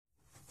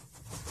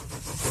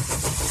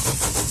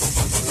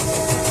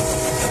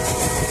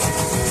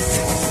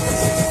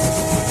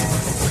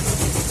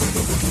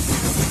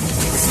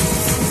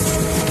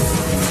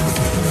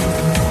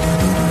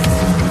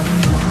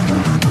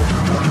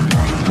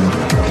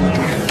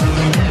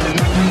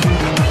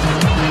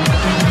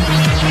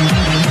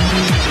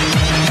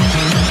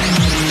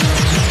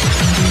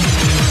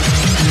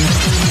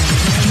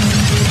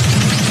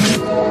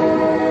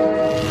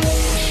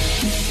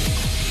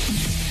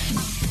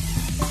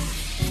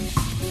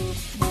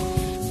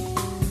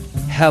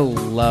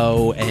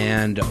Hello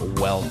and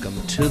welcome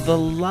to the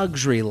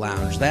Luxury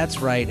Lounge.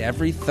 That's right,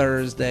 every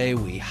Thursday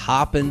we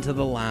hop into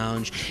the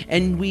lounge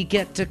and we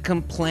get to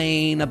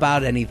complain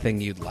about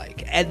anything you'd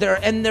like. And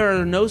there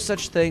are no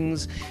such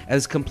things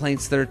as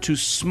complaints that are too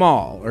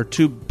small or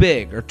too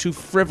big or too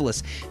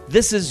frivolous.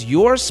 This is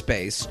your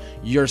space,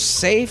 your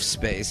safe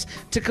space,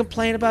 to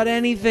complain about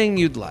anything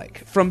you'd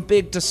like. From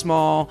big to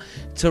small,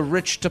 to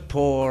rich to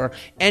poor,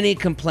 any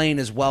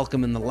complaint is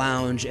welcome in the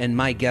lounge, and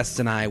my guests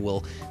and I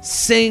will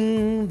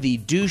sing the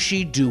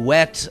douchey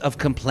duet of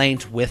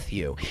complaint with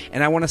you.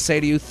 And I want to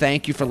say to you,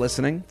 thank you for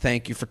listening.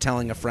 Thank you for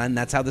telling a friend.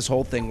 That's how this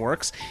whole thing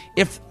works.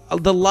 If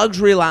the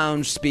Luxury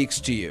Lounge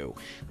speaks to you,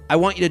 I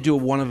want you to do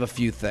one of a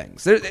few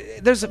things.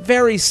 There's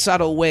very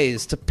subtle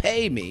ways to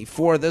pay me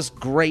for this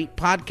great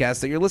podcast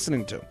that you're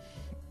listening to.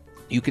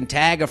 You can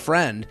tag a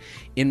friend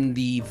in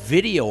the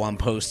video I'm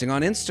posting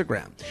on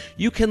Instagram.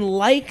 You can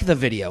like the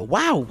video.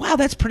 Wow,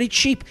 that's pretty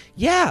cheap.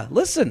 Yeah,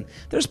 listen,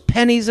 there's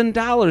pennies and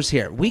dollars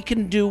here. We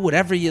can do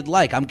whatever you'd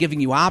like. I'm giving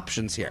you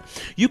options here.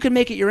 You can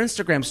make it your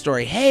Instagram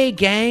story. Hey,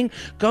 gang,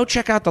 go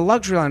check out the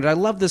Luxury Lounge. I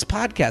love this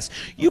podcast.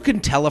 You can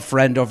tell a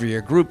friend over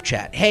your group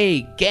chat.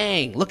 Hey,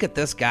 gang, look at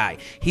this guy.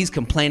 He's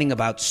complaining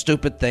about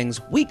stupid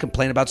things. We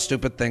complain about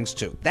stupid things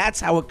too.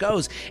 That's how it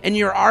goes. And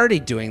you're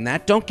already doing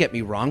that. Don't get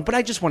me wrong, but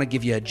I just want to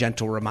give you a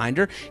gentle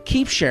reminder.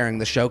 Keep sharing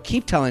the show.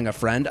 Keep telling a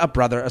friend, a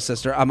brother, a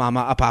sister, a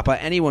mama, a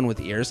papa, anyone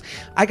with ears.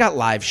 I got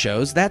live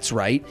shows. That's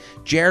right.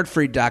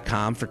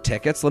 JaredFreed.com for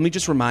tickets. Let me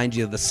just remind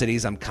you of the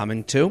cities I'm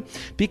coming to,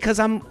 because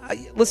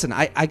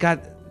I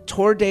got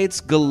tour dates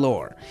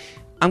galore.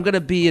 I'm going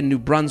to be in New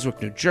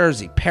Brunswick, New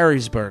Jersey,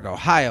 Perrysburg,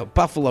 Ohio,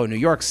 Buffalo, New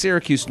York,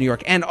 Syracuse, New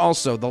York, and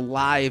also the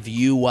Live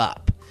You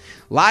Up.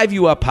 Live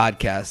You Up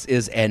podcast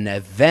is an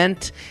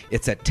event.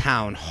 It's at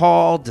Town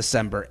Hall,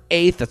 December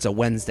 8th. It's a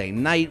Wednesday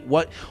night.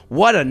 What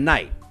a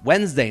night.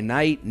 Wednesday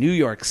night, New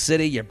York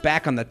City. You're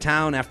back on the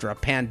town after a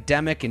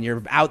pandemic, and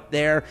you're out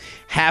there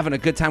having a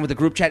good time with the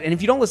group chat. And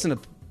if you don't listen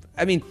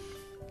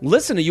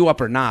to You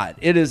Up or not,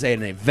 it is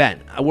an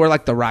event. We're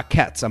like the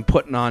Rockettes. I'm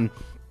putting on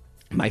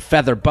my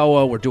feather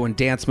boa. We're doing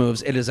dance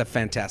moves. It is a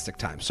fantastic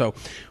time. So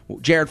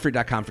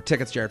JaredFreed.com for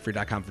tickets,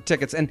 JaredFreed.com for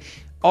tickets. And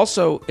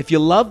also, if you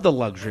love the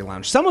Luxury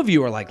Lounge, some of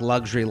you are like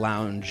Luxury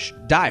Lounge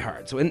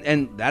diehards,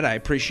 and that I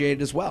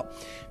appreciate as well.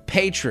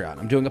 Patreon.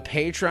 I'm doing a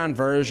Patreon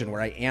version where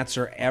I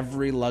answer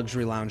every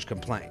Luxury Lounge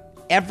complaint.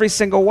 Every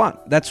single one.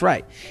 That's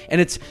right.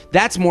 And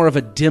that's more of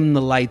a dim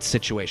the lights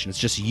situation. It's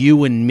just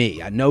you and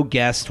me. No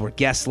guest. We're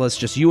guestless.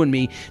 Just you and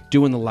me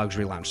doing the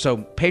Luxury Lounge. So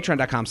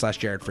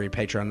patreon.com/JaredFreed,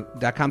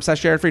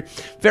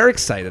 patreon.com/JaredFreed. Very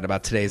excited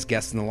about today's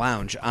guest in the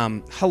lounge.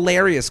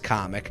 Hilarious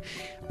comic.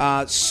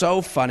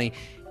 So funny.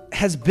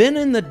 Has been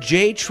in the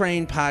J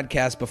Train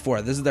podcast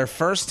before. This is their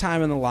first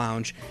time in the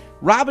lounge.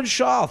 Robin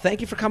Shaw, thank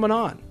you for coming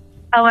on.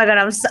 Oh my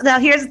God. Now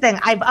here's the thing.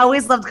 I've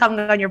always loved coming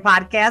on your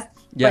podcast,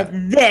 but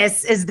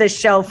this is the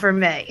show for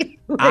me.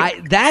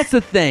 That's the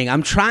thing.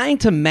 I'm trying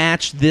to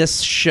match this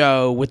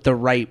show with the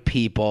right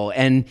people,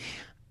 and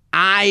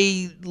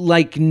I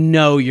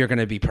know you're going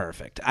to be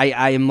perfect.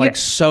 I am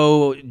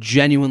so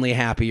genuinely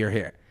happy you're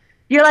here.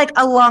 You're like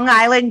a Long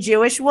Island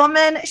Jewish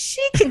woman.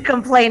 She can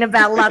complain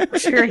about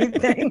luxury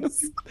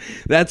things.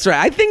 That's right.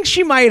 I think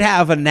she might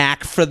have a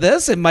knack for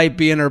this. It might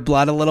be in her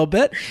blood a little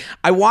bit.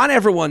 I want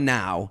everyone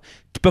now,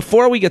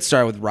 before we get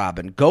started with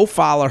Robin, go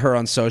follow her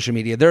on social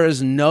media. There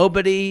is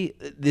nobody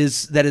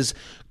that is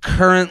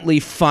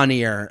currently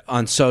funnier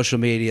on social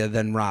media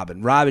than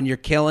Robin. Robin, you're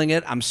killing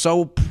it. I'm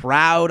so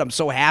proud. I'm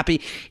so happy.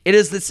 It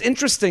is this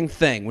interesting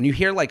thing. When you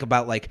hear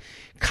about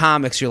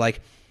comics, you're like,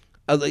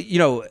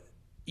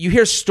 you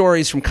hear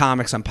stories from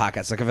comics on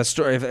podcasts. Like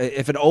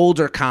if an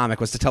older comic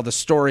was to tell the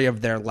story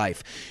of their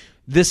life,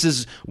 this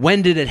is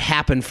when did it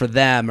happen for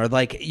them, or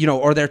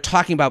or they're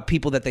talking about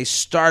people that they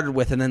started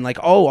with, and then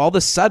all of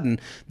a sudden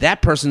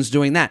that person's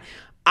doing that.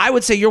 I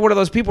would say you're one of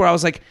those people where I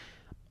was like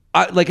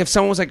if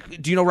someone was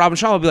like, do you know Robin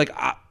Shaw? I'd be like,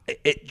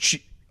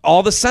 all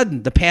of a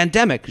sudden the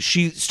pandemic,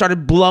 she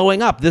started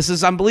blowing up. This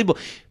is unbelievable.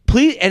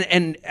 Please,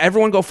 and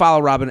everyone go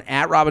follow Robin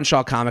at Robin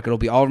Shaw Comic. It'll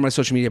be all over my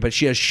social media, but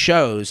she has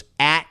shows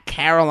at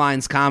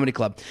Caroline's Comedy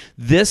Club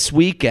this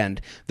weekend,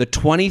 the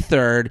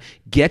 23rd.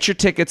 Get your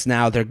tickets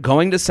now. They're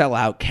going to sell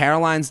out.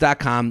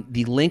 Carolines.com.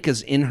 The link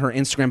is in her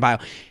Instagram bio.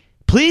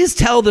 Please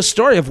tell the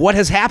story of what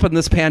has happened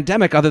this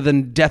pandemic other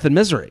than death and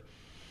misery.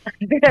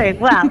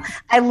 Well,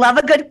 I love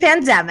a good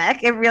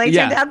pandemic. It really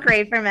turned out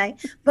great for me.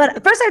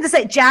 But first I have to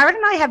say, Jared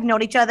and I have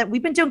known each other.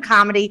 We've been doing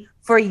comedy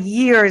for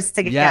years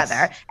together.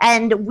 Yes.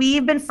 And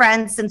we've been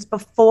friends since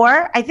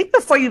before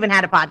you even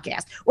had a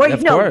podcast.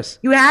 Of course.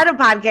 You had a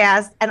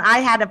podcast and I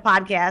had a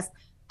podcast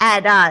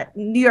at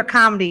New York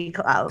Comedy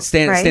Club.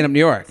 Stand Up New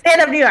York. Stand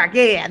Up New York.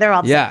 Yeah, they're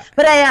all the same.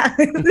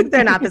 But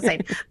they're not the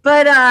same.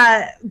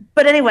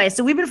 But anyway,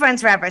 so we've been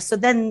friends forever. So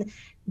then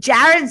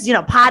Jared's,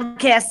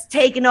 podcast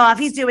taking off.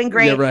 He's doing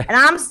great. Yeah, right. And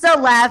I'm still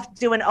left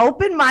doing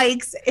open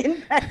mics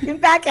in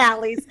back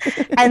alleys.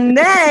 And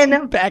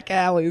then back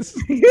alleys.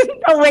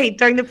 Oh, wait,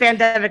 during the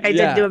pandemic, I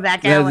did do a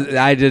back alley.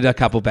 I did a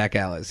couple back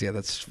alleys. Yeah,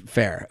 that's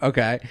fair.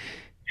 Okay.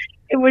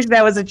 I wish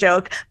that was a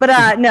joke,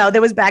 but no,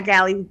 there was back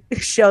alley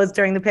shows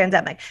during the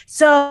pandemic.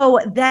 So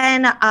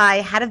then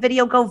I had a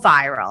video go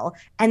viral,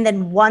 and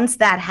then once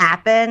that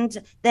happened,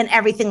 then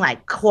everything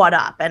like caught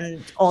up,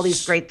 and all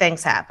these great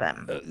things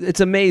happen. It's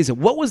amazing.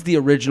 What was the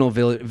original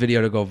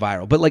video to go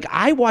viral? But like,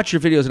 I watch your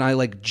videos and I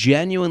like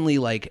genuinely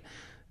like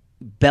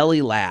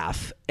belly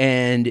laugh,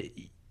 and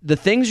the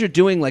things you're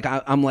doing, like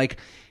I'm like,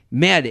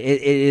 man,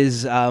 it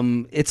is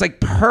it's like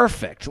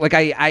perfect. Like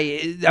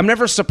I'm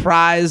never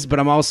surprised, but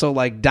I'm also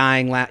like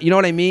dying laugh. You know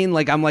what I mean?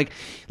 Like I'm like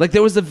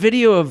there was a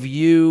video of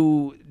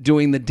you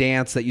doing the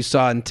dance that you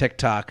saw on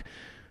TikTok.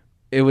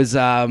 It was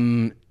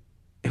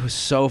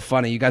so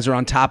funny. You guys are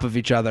on top of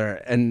each other,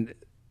 and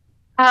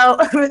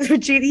with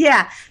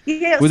Regina,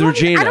 yeah. With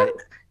Regina.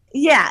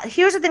 Yeah,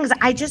 here's the thing: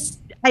 is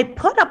I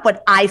put up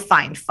what I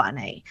find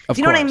funny. Do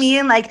you know what I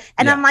mean? Like,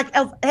 and I'm like,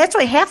 oh, that's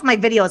why half my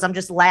videos I'm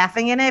just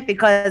laughing in it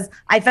because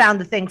I found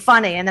the thing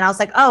funny, and then I was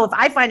like, oh, if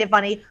I find it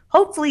funny,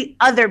 hopefully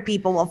other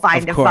people will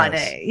find it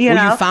funny. You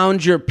know, you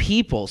found your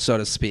people, so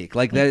to speak.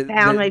 Like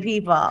found my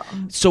people.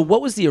 So,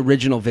 what was the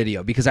original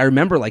video? Because I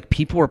remember like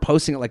people were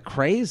posting it like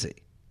crazy.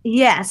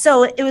 Yeah,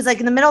 so it was like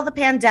in the middle of the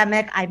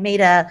pandemic.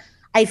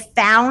 I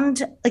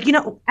found, like, you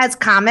know, as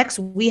comics,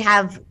 we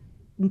have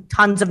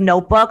tons of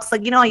notebooks,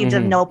 like, you know, you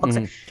have notebooks.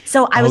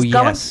 So I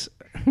was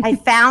I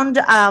found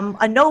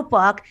a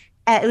notebook.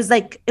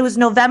 It was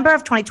November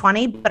of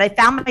 2020, but I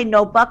found my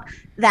notebook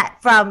that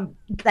from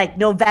like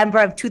November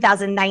of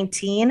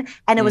 2019,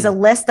 and it was a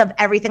list of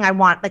everything I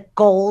want, like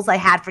goals I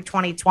had for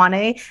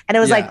 2020, and it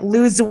was like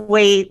lose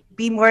weight,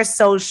 be more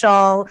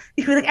social,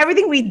 like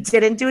everything we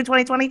didn't do in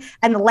 2020.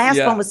 And the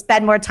last one was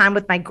spend more time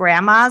with my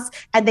grandmas,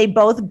 and they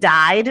both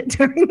died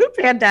during the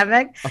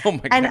pandemic. Oh my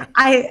God. And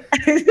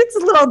it's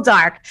a little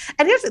dark.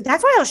 And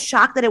that's why I was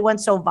shocked that it went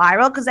so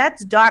viral, because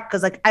that's dark.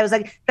 Because like I was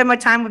like spend more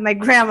time with my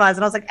grandmas,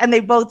 and I was like, and they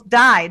both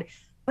died.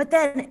 But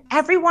then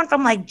everyone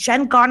from like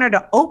Jen Garner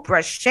to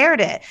Oprah shared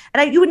it.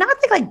 And you would not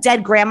think like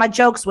dead grandma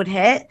jokes would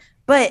hit,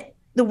 but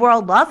the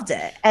world loved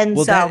it. And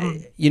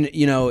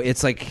you know,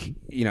 it's like,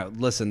 you know,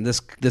 listen,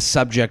 this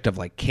subject of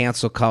like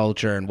cancel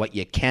culture and what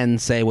you can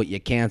say, what you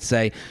can't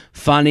say,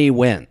 funny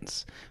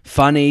wins.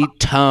 Funny,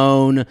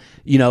 tone,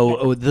 you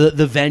know,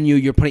 the venue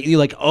you're putting, you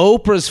like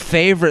Oprah's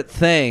favorite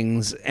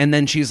things, and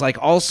then she's like,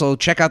 also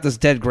check out this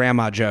dead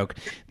grandma joke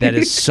that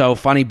is so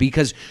funny,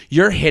 because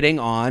you're hitting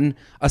on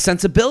a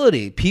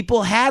sensibility.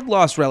 People had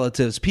lost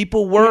relatives.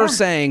 People were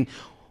saying,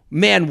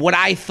 man, what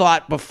I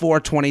thought before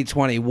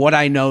 2020, what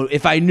I know,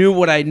 if I knew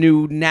what I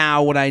knew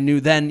now, what I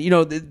knew then, you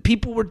know,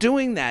 people were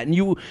doing that, and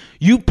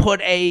you put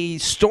a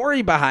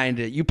story behind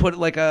it. You put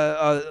like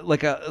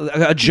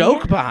a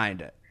joke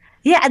behind it.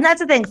 Yeah, and that's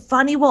the thing.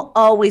 Funny will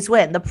always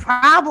win. The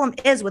problem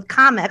is with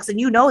comics, and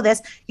you know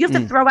this, you have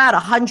to throw out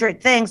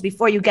 100 things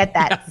before you get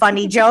that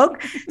funny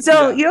joke.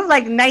 So you have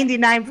like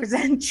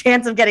 99%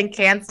 chance of getting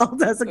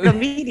canceled as a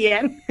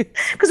comedian,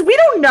 because we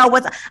don't know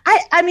what's.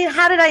 I mean,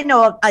 how did I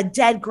know a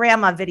dead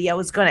grandma video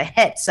was going to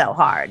hit so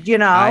hard? You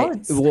know.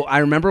 I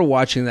remember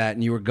watching that,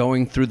 and you were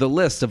going through the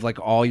list of like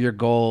all your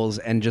goals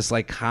and just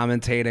like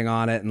commentating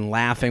on it and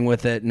laughing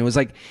with it, and it was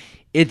like.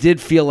 It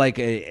did feel like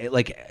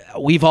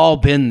we've all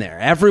been there.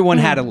 Everyone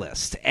had a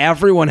list.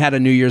 Everyone had a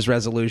New Year's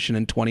resolution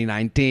in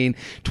 2019,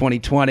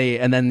 2020.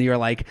 And then you're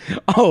like,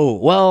 oh,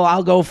 well,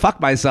 I'll go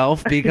fuck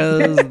myself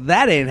because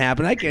that ain't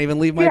happening. I can't even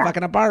leave my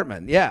fucking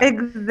apartment. Yeah,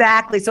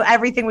 exactly. So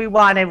everything we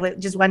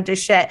wanted just went to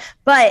shit.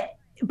 But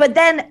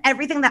then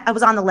everything that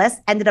was on the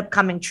list ended up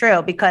coming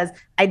true, because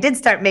I did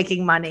start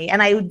making money,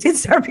 and I did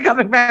start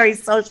becoming very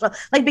social.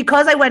 Like,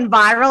 because I went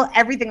viral,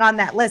 everything on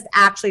that list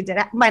actually did,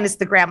 minus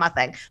the grandma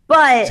thing.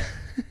 But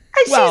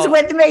she's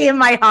with me in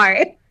my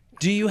heart.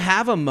 Do you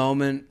have a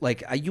moment,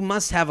 like you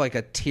must have like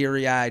a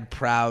teary-eyed,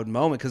 proud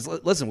moment? Because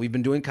listen, we've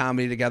been doing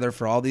comedy together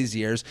for all these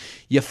years.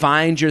 You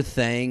find your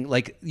thing.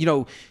 Like, you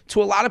know,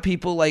 to a lot of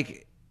people,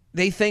 like,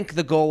 they think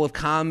the goal of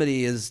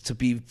comedy is to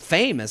be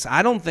famous.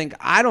 That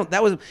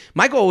was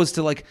my goal, was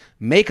to like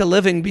make a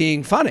living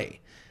being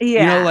funny.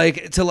 Yeah. You know,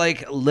 like to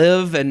like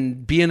live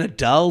and be an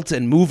adult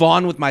and move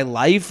on with my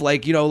life.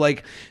 Like, you know,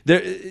 like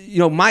there, you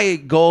know, my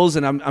goals,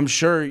 and I'm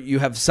sure you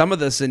have some of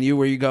this in you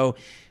where you go,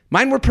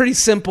 mine were pretty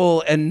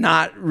simple and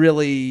not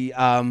really,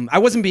 I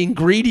wasn't being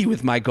greedy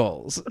with my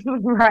goals.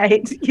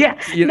 Right.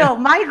 Yeah. You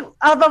know?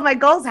 Although my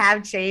goals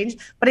have changed,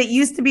 but it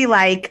used to be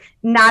like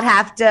not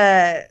have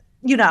to,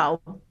 you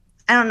know,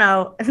 I don't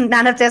know,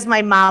 not have to ask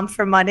my mom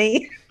for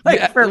money,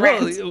 for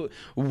rent.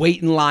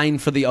 Wait in line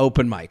for the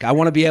open mic. I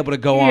want to be able to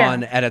go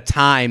on at a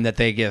time that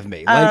they give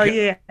me. Like,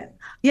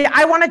 yeah.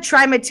 I want to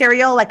try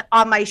material like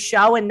on my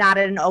show and not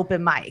at an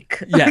open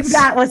mic. Yes. Like,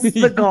 that was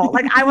the goal.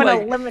 Like, I want to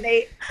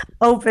eliminate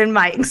open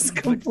mics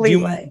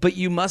completely. But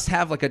you must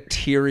have like a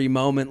teary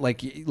moment,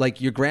 like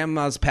your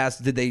grandma's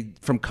passed. Did they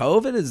from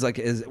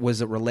COVID?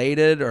 Was it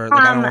related, or like,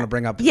 I don't want to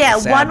bring up a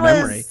sad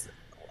memory.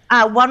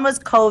 One was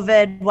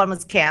COVID, one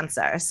was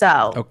cancer.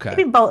 So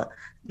maybe both.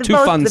 Two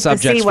fun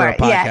subjects for a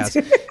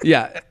podcast.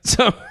 Yeah.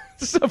 So,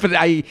 but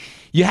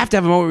you have to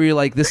have a moment where you're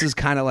like, this is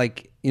kind of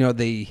like, you know,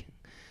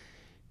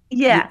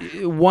 Yeah.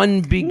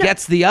 One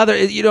begets the other.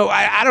 You know,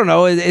 I don't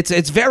know.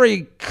 It's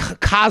very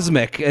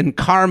cosmic and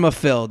karma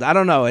filled. I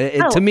don't know.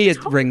 To me,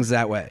 it rings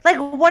that way. Like,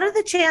 what are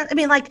the chances? I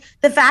mean, like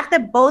the fact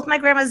that both my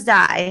grandmas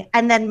die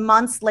and then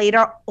months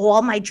later,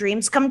 all my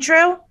dreams come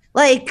true.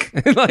 Like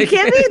you can't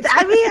be.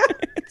 I mean,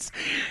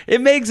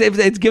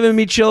 it's giving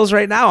me chills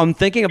right now. I'm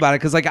thinking about it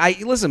because, like,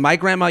 listen. My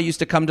grandma used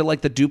to come to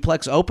like the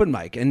duplex open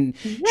mic, and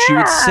she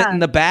would sit in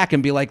the back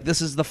and be like,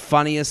 "This is the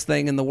funniest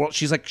thing in the world."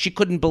 She's like, she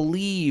couldn't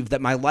believe that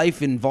my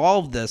life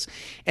involved this,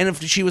 and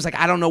if she was like,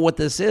 "I don't know what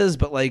this is,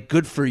 but like,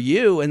 good for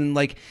you," and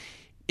like.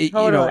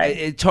 Totally.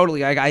 You know,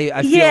 totally.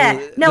 I feel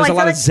there's a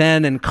lot of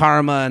zen and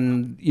karma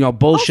and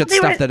bullshit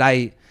stuff that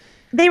I.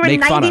 They were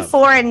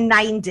 94 and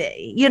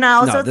 90. You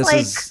know, so it's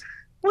like.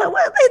 Well,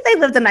 they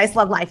lived a nice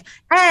love life.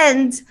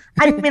 And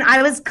I mean,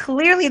 I was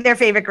clearly their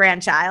favorite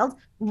grandchild.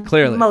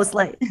 Clearly.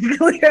 Mostly.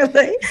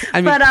 Clearly.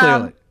 I mean,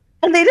 clearly.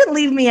 And they didn't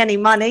leave me any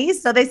money.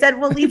 So they said,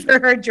 we'll leave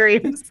her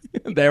dreams.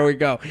 There we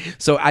go.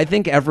 So I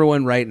think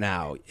everyone right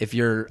now, if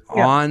you're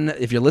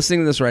listening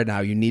to this right now,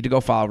 you need to go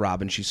follow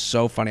Robin. She's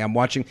so funny.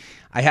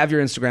 I have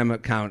your Instagram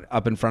account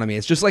up in front of me.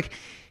 It's just like,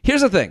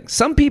 here's the thing.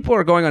 Some people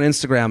are going on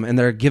Instagram and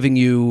they're giving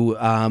you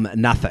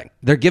nothing.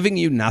 They're giving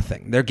you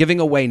nothing. They're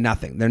giving away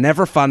nothing. They're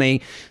never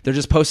funny. They're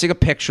just posting a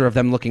picture of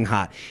them looking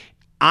hot.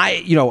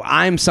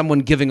 I'm someone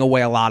giving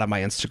away a lot on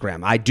my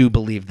Instagram. I do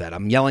believe that.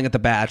 I'm yelling at The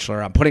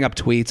Bachelor. I'm putting up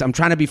tweets. I'm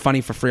trying to be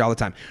funny for free all the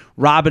time.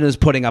 Robin is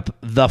putting up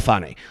the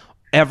funny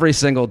every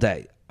single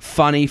day.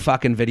 Funny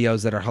fucking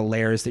videos that are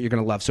hilarious that you're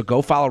going to love. So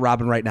go follow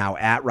Robin right now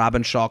at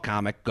Robin Shaw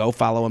Comic. Go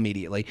follow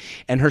immediately.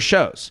 And her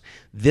shows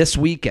this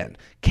weekend,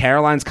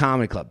 Caroline's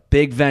Comedy Club,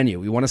 big venue.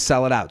 We want to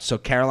sell it out. So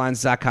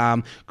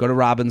carolines.com, go to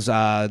Robin's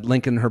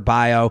link in her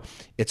bio.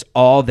 It's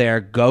all there.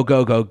 Go.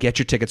 Get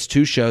your tickets.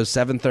 2 shows,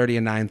 7:30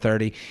 and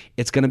 9:30.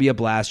 It's going to be a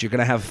blast. You're going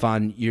to have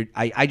fun.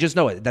 I just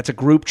know it. That's a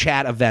group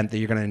chat event that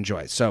you're going to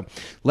enjoy. So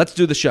let's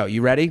do the show.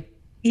 You ready?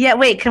 Yeah,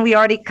 wait, can I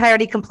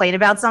already complain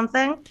about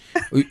something?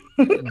 do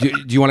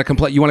you want to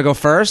complain? You want to go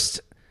first?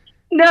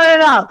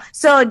 No.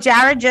 So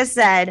Jared just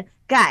said,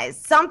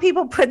 guys, some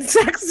people put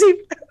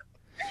sexy...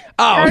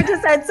 Oh. Jared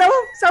just said,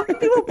 some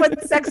people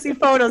put sexy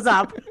photos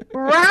up.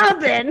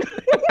 Robin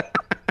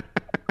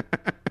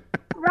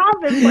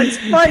was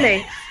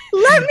funny.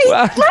 Let me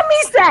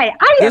say,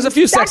 there's a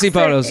few sexy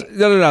photos.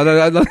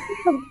 No.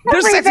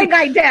 There's everything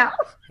I do.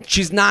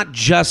 She's not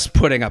just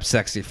putting up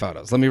sexy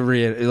photos. You're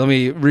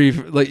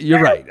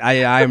right.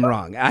 I'm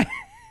wrong.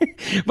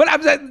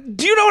 But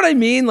do you know what I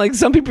mean? Like,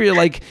 some people, you're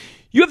like,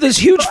 you have this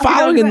huge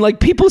following and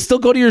like people still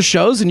go to your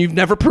shows and you've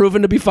never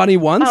proven to be funny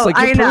once.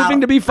 You're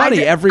proving to be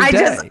funny every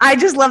day. I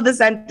just love the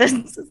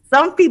sentence.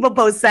 Some people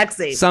post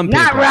sexy. Some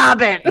people. Not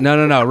Robin.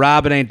 No.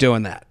 Robin ain't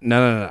doing that.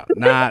 No.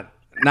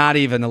 Not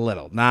even a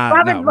little.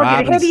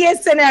 Robin's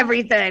hideous and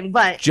everything,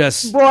 but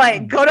just go to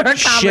her comedy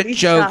shit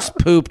jokes, show.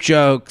 Poop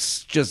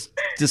jokes, just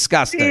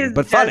disgusting,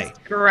 but funny.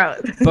 Gross.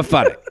 But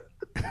funny.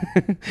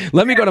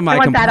 Let me go to my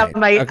complaint. That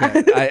on my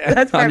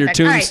on your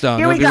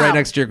tombstone. Right, it'll be right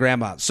next to your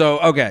grandma. So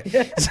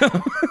okay.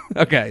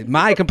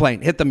 My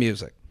complaint. Hit the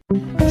music.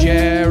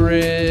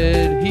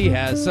 Jared, he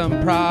has some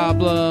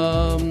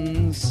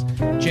problems.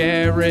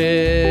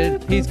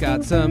 Jared, he's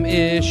got some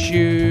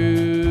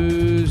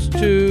issues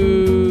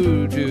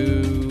to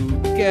do.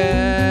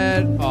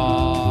 Get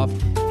off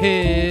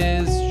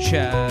his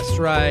chest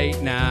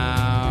right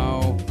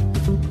now.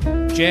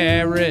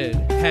 Jared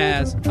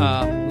has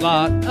a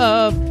lot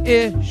of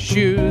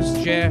issues.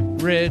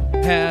 Jared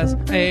has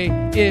a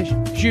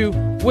issue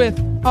with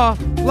a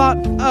lot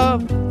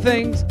of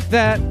things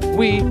that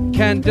we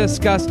can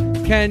discuss.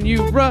 Can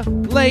you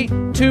relate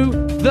to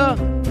the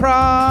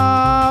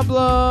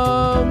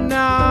problem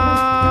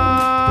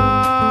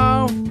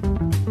now?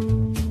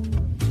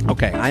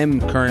 Okay, I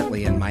am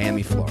currently in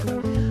Miami, Florida.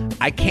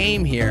 I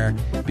came here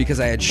because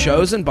I had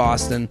shows in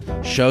Boston,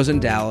 shows in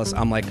Dallas.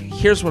 I'm like,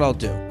 here's what I'll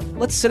do.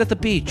 Let's sit at the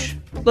beach.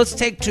 Let's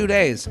take 2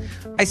 days.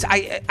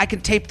 I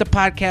can tape the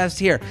podcast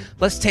here.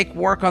 Let's take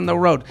work on the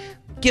road.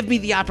 Give me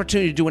the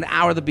opportunity to do an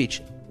hour at the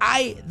beach.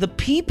 The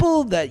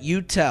people that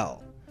you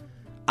tell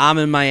I'm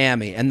in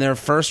Miami and their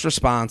first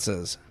response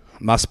is,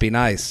 must be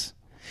nice.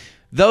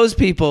 Those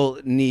people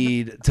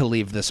need to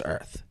leave this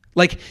earth.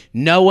 Like,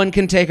 no one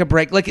can take a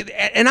break. Like,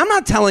 and I'm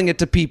not telling it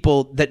to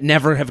people that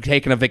never have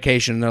taken a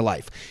vacation in their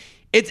life.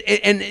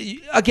 And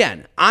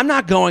again, I'm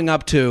not going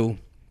up to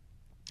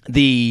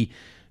the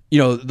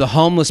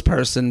homeless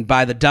person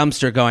by the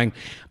dumpster going,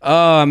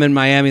 oh, I'm in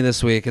Miami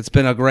this week. It's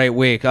been a great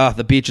week. Oh,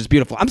 the beach is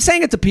beautiful. I'm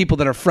saying it to people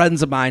that are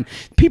friends of mine,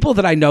 people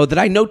that I know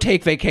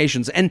take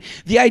vacations. And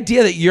the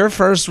idea that your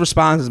first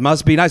response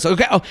must be nice.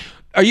 Okay,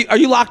 are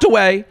you locked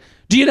away?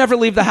 Do you never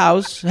leave the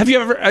house? Have you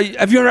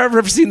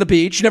ever seen the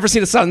beach? You never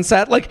seen a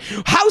sunset? Like,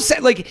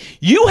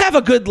 you have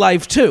a good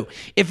life too.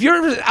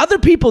 Other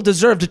people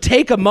deserve to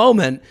take a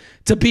moment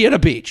to be at a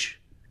beach.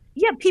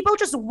 Yeah, people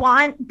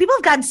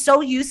have gotten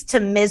so used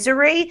to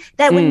misery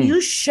that when you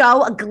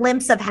show a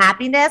glimpse of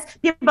happiness,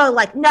 people are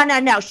like,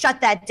 no, shut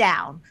that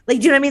down. Like,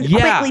 do you know what I mean?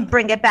 Yeah. Quickly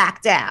bring it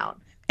back down.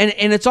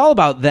 and it's all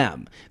about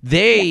them.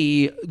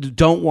 They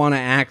don't want to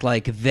act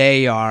like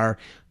they are,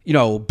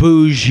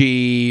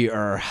 bougie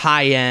or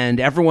high end.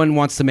 Everyone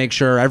wants to make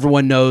sure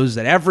everyone knows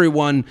that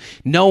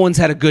no one's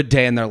had a good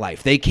day in their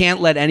life. They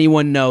can't let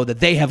anyone know that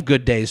they have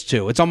good days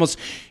too. It's almost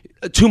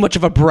too much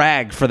of a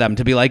brag for them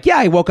to be like, yeah,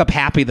 I woke up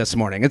happy this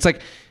morning. It's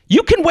like,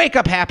 you can wake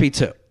up happy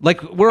too.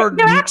 Like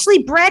they're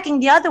actually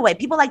bragging the other way.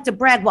 People like to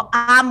brag, well,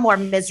 I'm more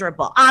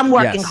miserable. I'm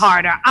working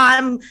harder.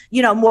 I'm,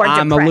 more depressed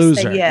I'm a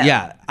loser. than you.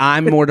 Yeah.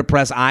 I'm more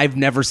depressed. I've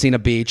never seen a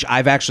beach.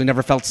 I've actually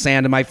never felt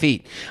sand in my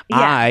feet.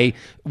 Yeah.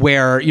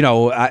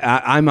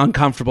 I'm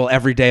uncomfortable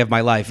every day of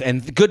my life.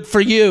 And good for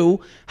you.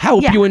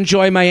 Hope you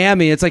enjoy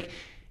Miami. It's like,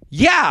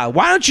 yeah,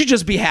 why don't you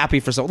just be happy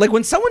for so? Like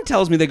when someone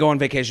tells me they go on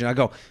vacation, I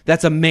go,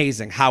 that's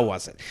amazing. How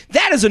was it?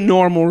 That is a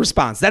normal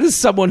response. That is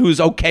someone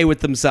who's okay with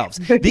themselves.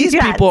 These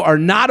people are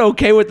not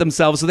okay with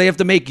themselves, so they have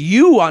to make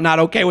you not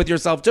okay with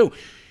yourself too.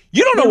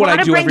 You don't know what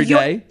I do every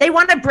day. They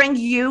want to bring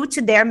you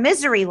to their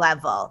misery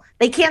level.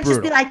 They can't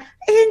just be like,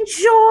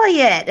 enjoy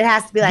it. It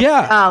has to be like,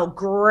 oh,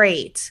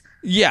 great.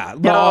 Yeah.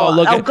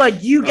 No,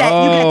 good. You get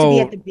to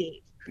be at the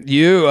beach.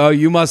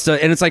 You must.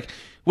 And it's like,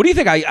 what do you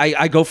think?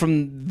 I go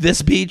from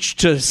this beach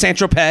to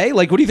Saint-Tropez?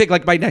 Like, what do you think?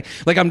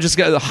 Like I'm just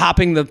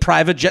hopping the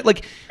private jet.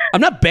 Like,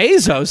 I'm not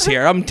Bezos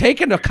here. I'm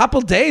taking a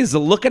couple days to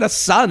look at a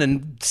sun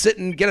and sit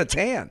and get a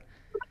tan.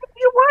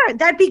 You were.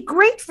 That'd be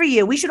great for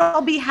you. We should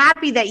all be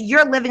happy that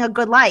you're living a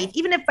good life,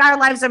 even if our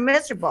lives are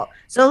miserable.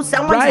 So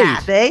someone's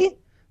happy.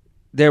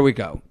 There we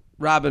go.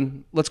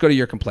 Robin, let's go to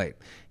your complaint.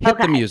 Hit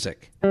the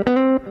music.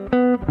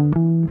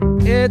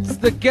 It's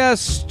the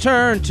guest's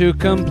turn to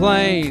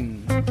complain.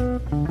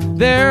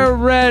 They're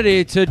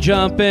ready to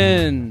jump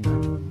in.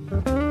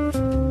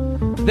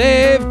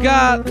 They've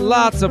got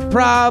lots of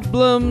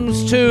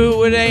problems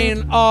too. It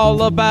ain't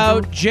all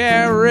about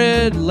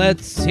Jared.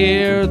 Let's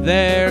hear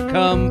their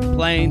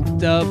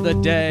complaint of the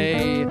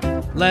day.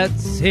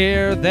 Let's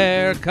hear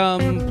their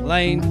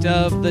complaint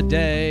of the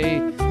day.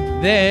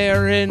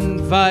 They're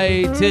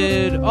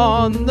invited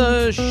on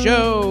the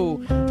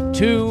show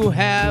to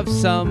have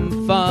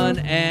some fun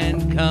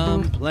and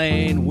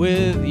complain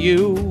with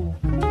you.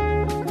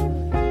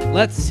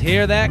 Let's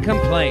hear that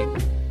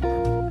complaint.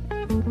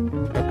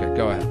 Okay,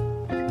 go ahead.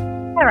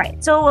 All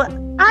right. So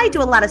I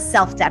do a lot of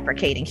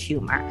self-deprecating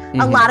humor,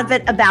 a lot of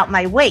it about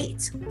my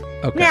weight.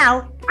 Okay.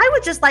 Now, I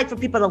would just like for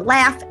people to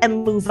laugh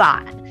and move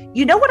on.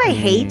 You know what I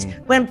hate?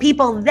 When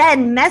people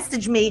then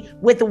message me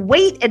with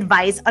weight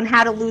advice on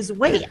how to lose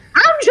weight.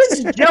 I'm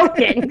just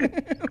joking.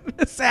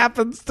 This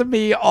happens to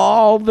me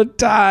all the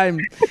time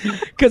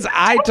because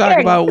I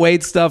talk about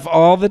weight stuff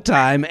all the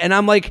time. And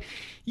I'm like,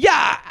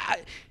 yeah,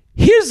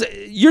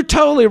 you're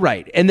totally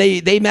right. And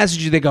they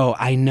message you, they go,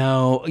 I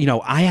know,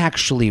 I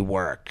actually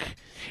work.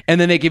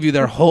 And then they give you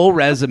their whole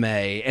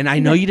resume. And I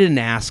know you didn't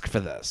ask for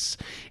this.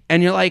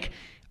 And you're like,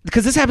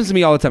 because this happens to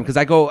me all the time. Because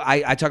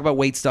I talk about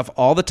weight stuff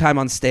all the time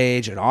on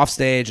stage and off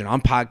stage and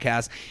on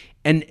podcasts.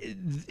 And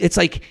it's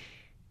like,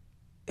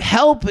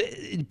 help.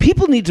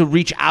 People need to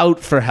reach out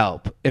for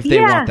help if they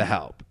want the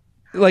help.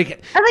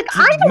 Like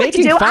I know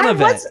making what to do. Fun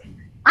of it.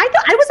 I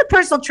was a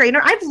personal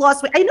trainer. I've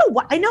lost weight.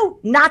 I know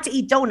not to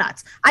eat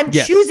donuts. I'm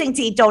choosing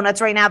to eat donuts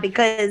right now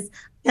because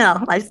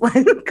life's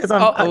because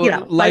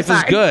life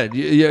is good.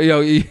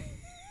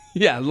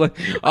 Yeah,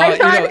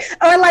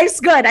 or life's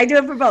good. I do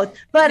it for both.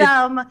 But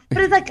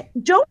it's like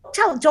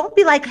don't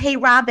be like, hey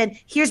Robin,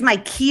 here's my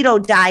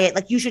keto diet.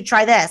 Like you should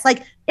try this.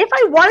 Like if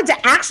I wanted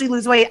to actually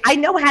lose weight, I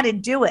know how to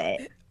do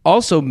it.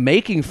 Also,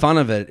 making fun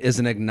of it is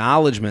an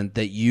acknowledgement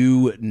that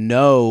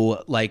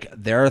like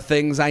there are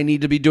things I need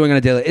to be doing on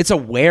a daily. It's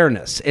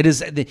awareness. It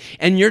is,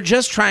 and you're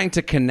just trying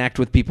to connect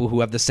with people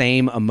who have the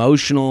same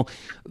emotional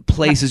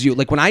place as you.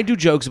 Like when I do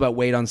jokes about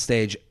weight on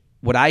stage,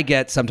 what I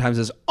get sometimes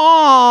is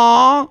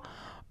 "Aww."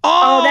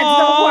 Oh,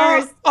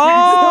 that's the worst.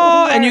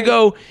 Oh, and you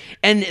go,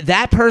 and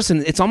that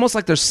person, it's almost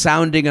like they're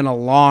sounding an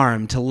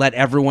alarm to let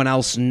everyone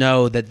else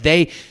know that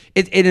and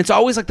it's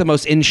always like the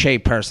most in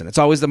shape person. It's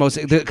always the most,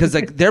 because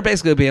like they're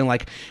basically being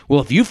like, well,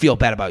 if you feel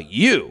bad about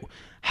you,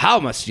 how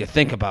much do you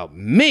think about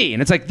me?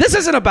 And it's like, this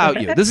isn't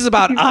about you. This is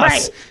about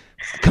us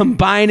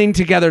combining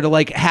together to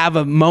like have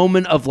a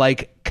moment of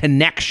like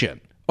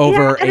connection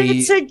over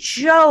it's a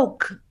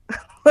joke.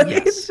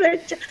 Yes.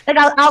 Like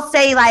I'll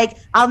say like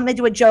I'll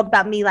do a joke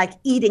about me like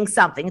eating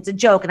something. It's a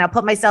joke, and I'll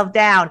put myself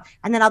down,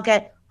 and then I'll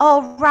get,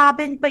 oh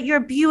Robin, but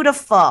you're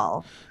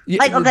beautiful.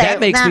 Like okay,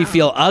 that makes me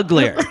feel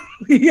uglier.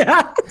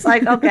 Yeah, it's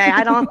like okay,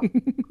 I don't.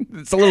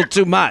 It's a little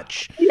too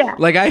much. Yeah,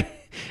 like I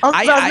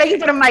was making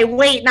fun of my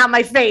weight, not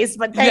my face,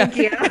 but thank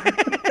you.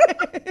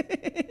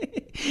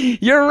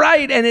 You're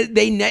right, and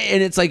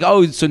it's like,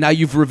 oh, so now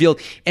you've revealed.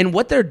 And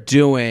what they're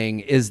doing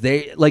is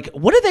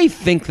what do they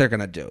think they're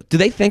gonna do? Do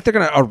they think they're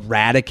gonna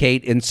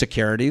eradicate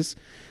insecurities?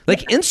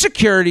 Like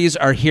insecurities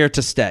are here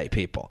to stay,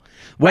 people.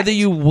 Whether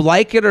you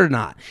like it or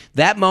not,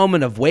 that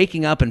moment of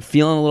waking up and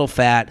feeling a little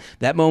fat,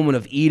 that moment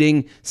of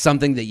eating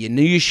something that you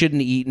knew you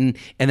shouldn't have eaten,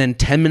 and then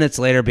 10 minutes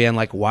later being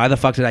like, why the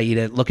fuck did I eat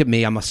it? Look at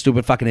me. I'm a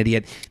stupid fucking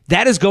idiot.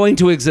 That is going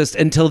to exist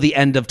until the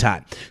end of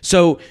time.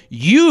 So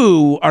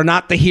you are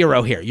not the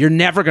hero here. You're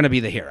never going to be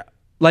the hero.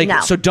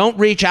 So don't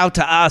reach out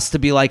to us to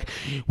be like,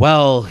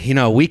 well,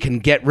 we can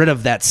get rid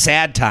of that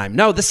sad time.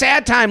 No, the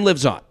sad time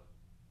lives on.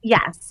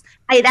 Yes.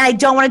 I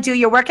don't want to do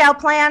your workout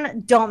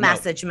plan. Don't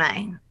message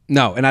me.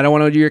 No, and I don't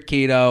want to do your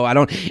keto.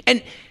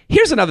 And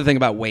here's another thing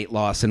about weight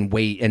loss and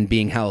weight and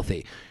being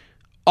healthy.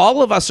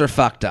 All of us are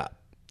fucked up.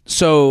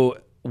 So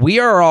we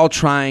are all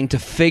trying to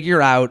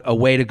figure out a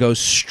way to go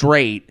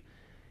straight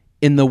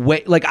in the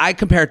way. Like I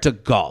compare it to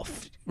golf.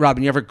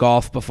 Robin, you ever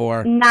golf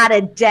before? Not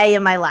a day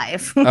in my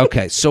life.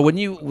 Okay, so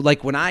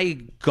when I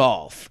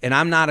golf, and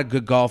I'm not a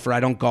good golfer, I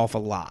don't golf a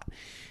lot.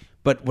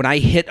 But when I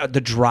hit the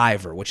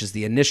driver, which is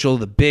the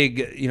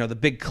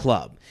big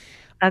club,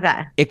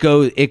 okay,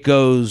 it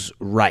goes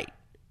right.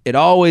 It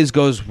always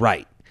goes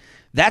right.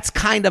 That's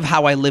kind of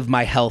how I live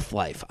my health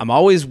life. I'm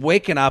always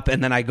waking up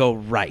and then I go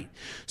right.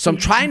 So I'm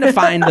trying to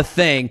find the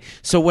thing.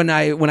 So when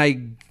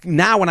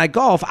I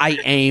golf, I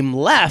aim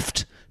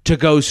left to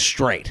go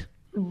straight.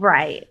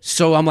 Right.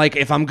 So I'm like,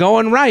 if I'm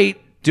going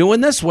right, doing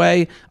this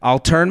way, I'll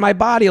turn my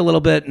body a little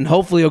bit and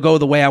hopefully it'll go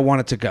the way I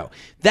want it to go.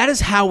 That is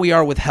how we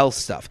are with health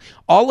stuff.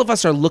 All of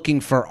us are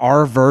looking for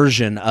our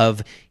version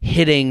of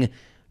hitting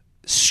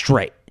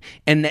straight.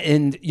 And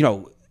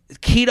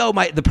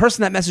keto, the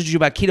person that messaged you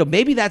about keto,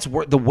 maybe that's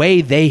the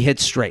way they hit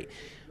straight.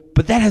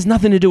 But that has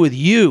nothing to do with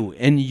you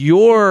and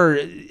your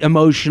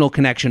emotional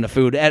connection to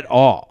food at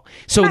all.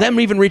 So them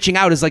even reaching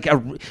out is like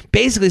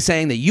basically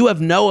saying that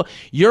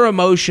your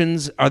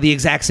emotions are the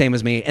exact same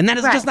as me. And that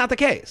is just not the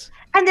case.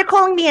 And they're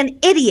calling me an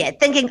idiot,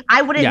 thinking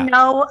I wouldn't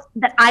know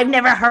that I've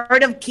never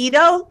heard of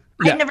keto.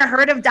 I've never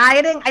heard of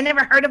dieting. I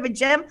never heard of a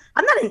gym.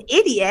 I'm not an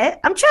idiot.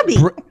 I'm chubby.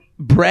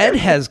 Bread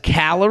has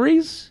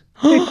calories?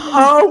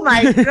 Oh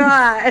my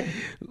God.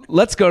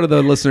 Let's go to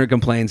the listener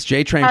complaints.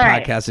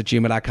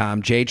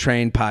 jtrainpodcast@gmail.com,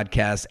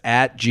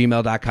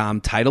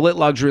 jtrainpodcast@gmail.com. Title it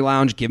Luxury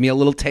Lounge. Give me a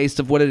little taste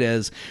of what it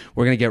is.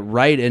 We're going to get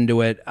right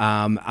into it.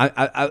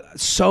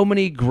 So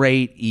many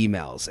great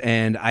emails.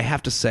 And I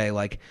have to say,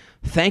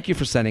 thank you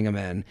for sending them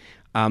in.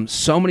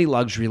 So many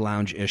Luxury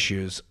Lounge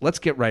issues. Let's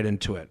get right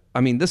into it.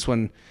 I mean, this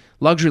one,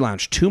 Luxury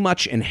Lounge, too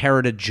much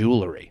inherited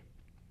jewelry.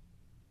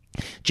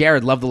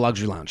 Jared, love the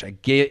Luxury Lounge. I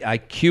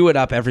queue it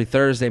up every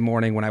Thursday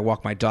morning when I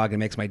walk my dog and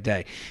it makes my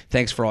day.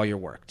 Thanks for all your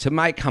work. To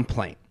my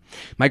complaint,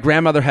 my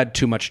grandmother had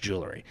too much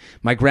jewelry.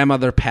 My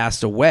grandmother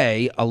passed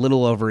away a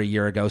little over a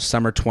year ago,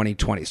 summer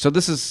 2020. So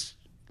this is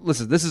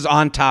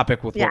on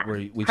topic with what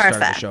we've started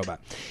the show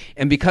about.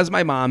 And because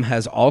my mom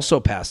has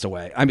also passed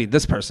away,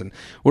 this person,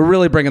 we're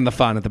really bringing the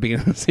fun at the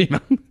beginning of this email.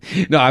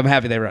 No, I'm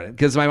happy they wrote it.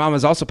 Because my mom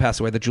has also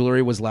passed away, the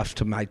jewelry was left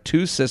to my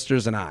two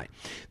sisters and I.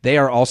 They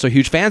are also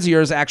huge fans of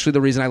yours. Actually,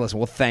 the reason I listen.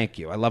 Well, thank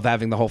you. I love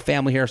having the whole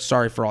family here.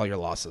 Sorry for all your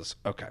losses.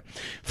 Okay.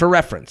 For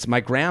reference, my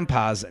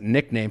grandpa's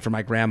nickname for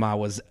my grandma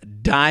was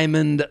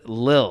Diamond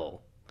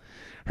Lil.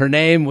 Her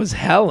name was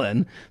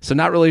Helen, so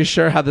not really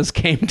sure how this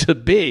came to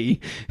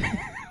be.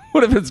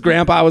 What if his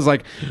grandpa was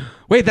like,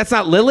 wait, that's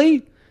not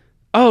Lily?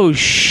 Oh,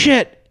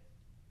 shit.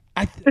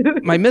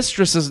 My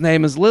mistress's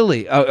name is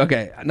Lily. Oh,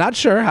 okay. Not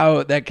sure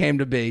how that came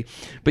to be,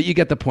 but you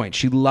get the point.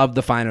 She loved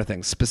the finer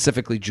things,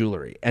 specifically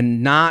jewelry,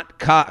 and not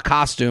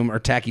costume or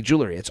tacky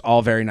jewelry. It's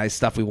all very nice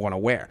stuff we want to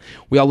wear.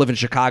 We all live in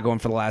Chicago,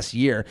 and for the last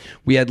year,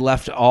 we had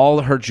left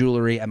all her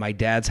jewelry at my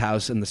dad's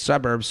house in the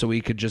suburbs so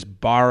we could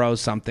just borrow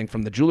something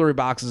from the jewelry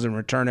boxes and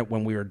return it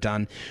when we were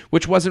done,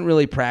 which wasn't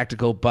really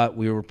practical, but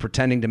we were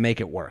pretending to make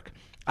it work.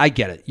 I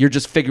get it. You're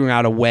just figuring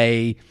out a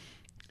way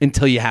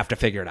until you have to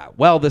figure it out.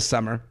 Well, this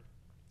summer,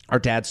 our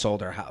dad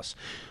sold our house,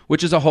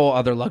 which is a whole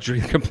other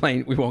luxury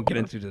complaint we won't get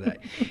into today.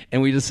 And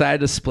we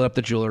decided to split up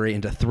the jewelry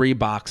into 3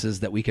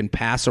 boxes that we can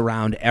pass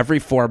around every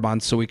 4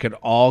 months so we could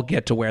all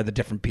get to wear the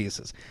different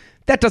pieces.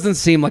 That doesn't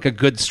seem like a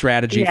good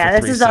strategy for 3 sisters.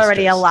 Yeah, this is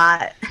already a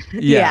lot.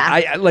 Yeah.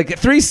 I like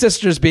 3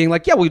 sisters being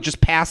like, we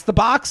just pass the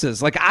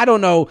boxes. I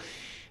don't know.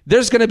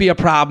 There's going to be a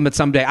problem at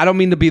some day. I don't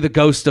mean to be the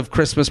ghost of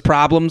Christmas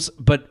problems,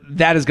 but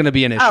that is going to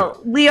be an issue.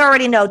 Oh, we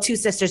already know 2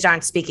 sisters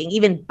aren't speaking,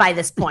 even by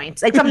this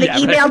point. From the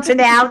email to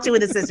now, 2 of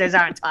the sisters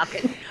aren't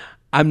talking.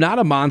 I'm not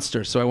a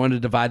monster, so I wanted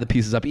to divide the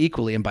pieces up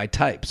equally and by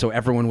type, so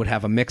everyone would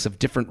have a mix of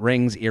different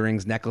rings,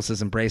 earrings,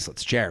 necklaces, and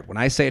bracelets. Jared, when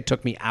I say it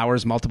took me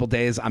hours, multiple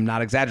days, I'm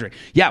not exaggerating.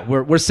 Yeah,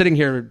 we're sitting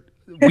here.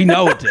 We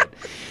know it did.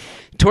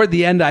 Toward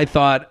the end, I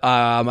thought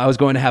I was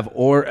going to have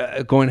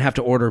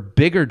to order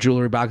bigger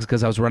jewelry boxes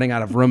because I was running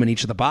out of room in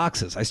each of the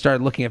boxes. I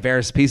started looking at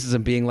various pieces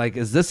and being like,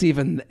 is this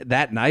even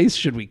that nice?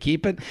 Should we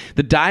keep it?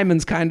 The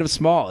diamond's kind of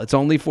small. It's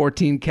only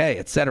 $14,000,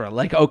 etc.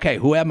 Okay,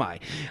 who am I?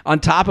 On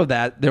top of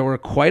that, there were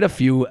quite a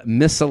few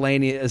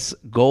miscellaneous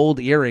gold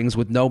earrings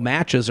with no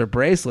matches or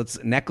bracelets,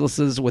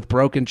 necklaces with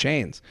broken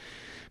chains.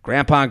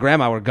 Grandpa and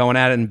Grandma were going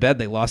at it in bed.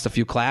 They lost a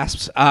few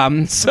clasps.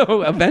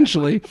 So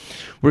eventually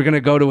we're going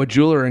to go to a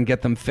jeweler and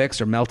get them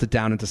fixed or melt it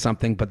down into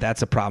something, but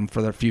that's a problem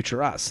for the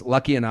future us.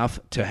 Lucky enough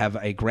to have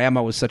a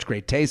grandma with such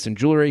great taste in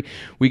jewelry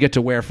we get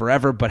to wear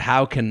forever, but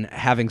how can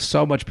having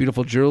so much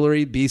beautiful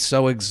jewelry be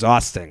so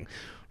exhausting?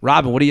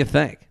 Robin, what do you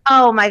think?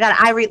 Oh my God.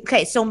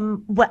 Okay. So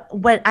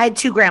what I had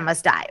 2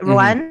 grandmas die.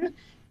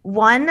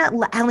 One,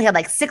 I only had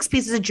like 6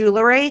 pieces of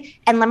jewelry.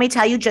 And let me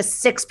tell you, just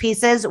 6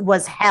 pieces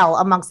was hell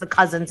amongst the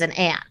cousins and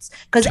aunts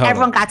because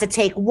everyone got to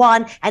take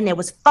one and there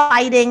was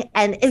fighting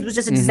and it was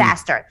just a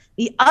disaster.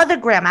 The other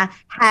grandma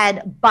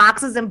had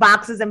boxes and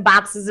boxes and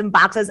boxes and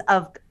boxes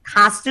of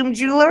costume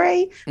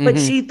jewelry, but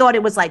she thought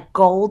it was like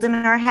gold in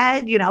her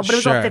head, but it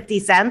was all 50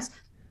 cents.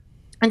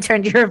 And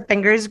turned your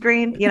fingers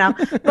green,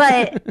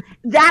 but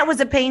that was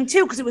a pain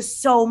too, because it was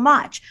so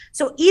much.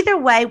 So either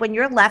way, when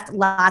you're left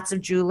lots of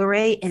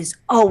jewelry, it is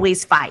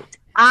always fight.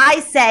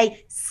 I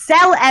say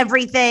sell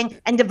everything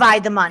and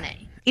divide the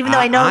money. Even though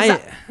I know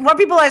more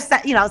people are,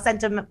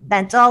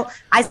 sentimental.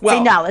 I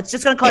say no, it's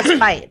just going to cause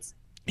fights.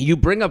 You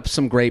bring up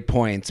some great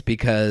points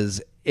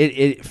because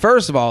it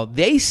first of all,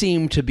 they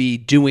seem to be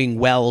doing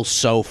well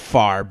so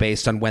far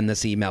based on when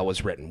this email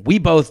was written. We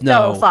both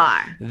know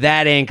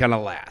that ain't gonna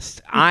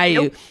last.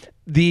 Nope.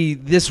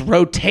 This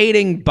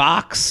rotating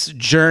box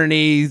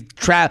journey,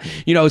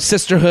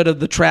 sisterhood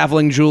of the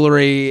traveling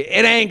jewelry,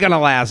 it ain't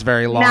gonna last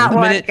very long. Not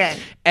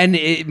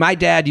working. My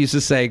dad used to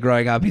say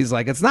growing up, he's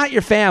like, it's not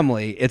your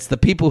family, it's the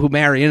people who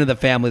marry into the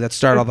family that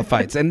start all the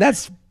fights. And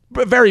that's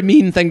a very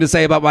mean thing to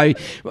say about my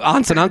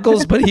aunts and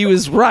uncles, but he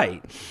was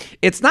right.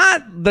 It's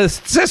not the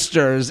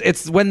sisters,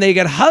 it's when they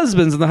get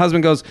husbands and the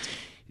husband goes,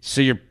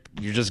 so you're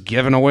just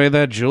giving away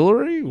that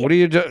jewelry? What do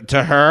you do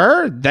to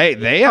her?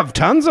 They have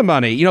tons of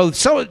money.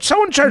 So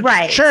someone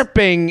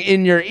chirping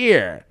in your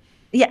ear.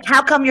 Yeah,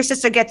 how come your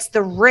sister gets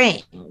the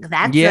ring?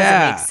 That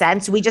doesn't make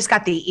sense. We just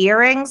got the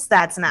earrings.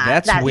 That's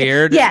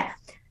weird.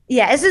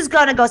 Yeah, this is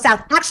going to go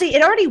south. Actually,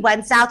 it already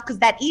went south because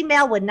that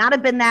email would not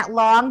have been that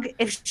long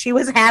if she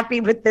was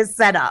happy with this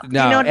setup.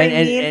 No, you know what I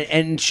mean?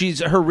 And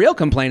her real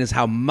complaint is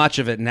how much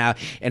of it now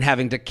and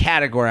having to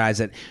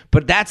categorize it.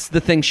 But that's the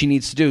thing she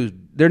needs to do.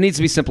 There needs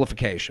to be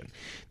simplification.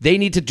 They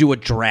need to do a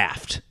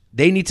draft.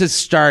 They need to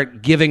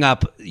start giving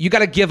up. You got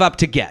to give up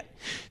to get.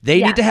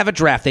 They need to have a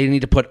draft. They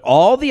need to put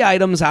all the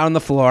items out on the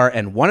floor,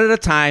 and one at a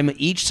time,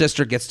 each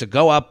sister gets to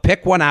go up,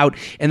 pick one out,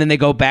 and then they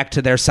go back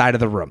to their side of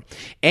the room.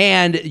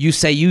 And you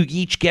say you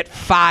each get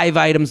 5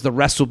 items. The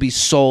rest will be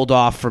sold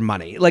off for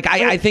money.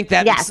 I think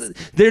that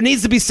there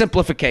needs to be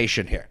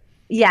simplification here.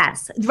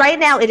 Yes. Right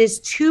now, it is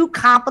too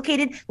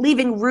complicated,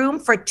 leaving room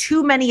for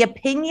too many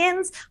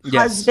opinions.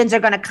 Yes. Husbands are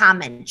going to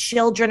comment.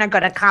 Children are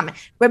going to comment.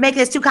 We're making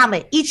this too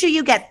complicated. Each of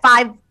you get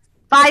 5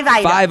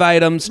 items. 5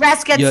 items.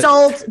 Rest get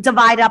sold,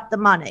 divide up the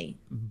money.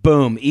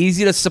 Boom.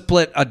 Easy to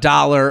split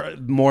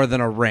 $1 more than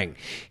a ring.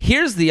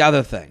 Here's the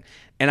other thing.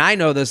 And I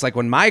know this,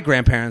 when my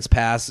grandparents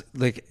pass,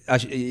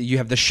 you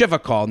have the Shiva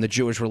call in the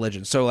Jewish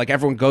religion. So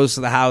everyone goes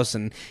to the house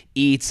and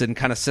eats and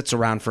kind of sits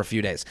around for a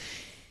few days.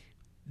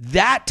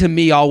 That to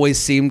me always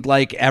seemed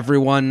like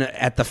everyone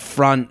at the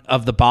front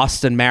of the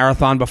Boston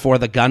Marathon before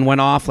the gun went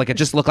off. It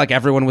just looked like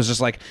everyone was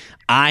just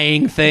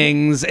eyeing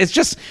things. It's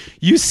just,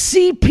 you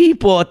see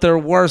people at their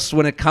worst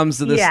when it comes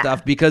to this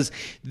stuff because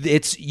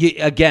it's,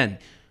 again,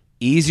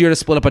 easier to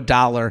split up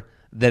 $1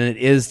 than it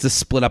is to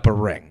split up a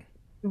ring.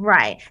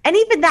 Right. And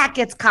even that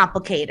gets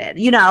complicated.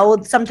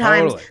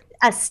 Sometimes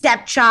a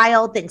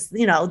stepchild thinks,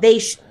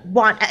 they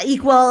want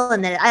equal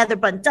and the other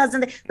one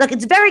doesn't. Look,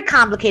 it's very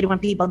complicated when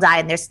people die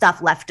and there's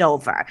stuff left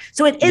over.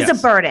 So it is a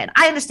burden.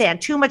 I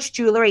understand too much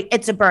jewelry.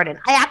 It's a burden.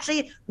 I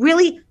actually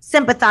really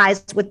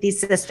sympathize with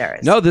these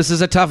sisters. No, this is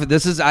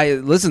this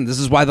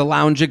is why the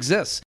lounge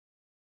exists.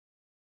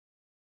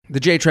 The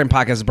J-Train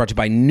podcast is brought to you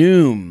by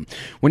Noom.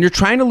 When you're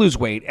trying to lose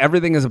weight,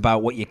 everything is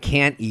about what you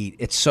can't eat.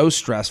 It's so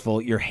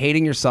stressful. You're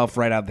hating yourself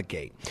right out the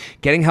gate.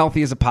 Getting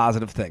healthy is a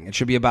positive thing. It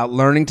should be about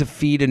learning to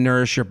feed and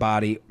nourish your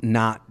body,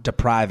 not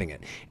depriving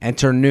it.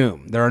 Enter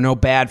Noom. There are no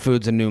bad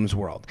foods in Noom's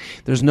world.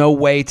 There's no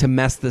way to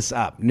mess this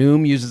up.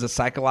 Noom uses a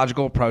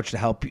psychological approach to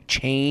help you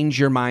change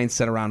your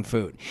mindset around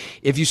food.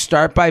 If you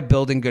start by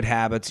building good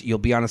habits, you'll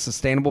be on a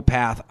sustainable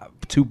path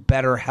to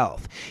better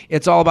health.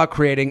 It's all about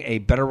creating a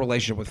better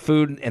relationship with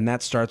food, and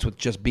that starts with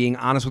just being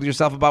honest with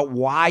yourself about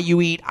why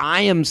you eat. I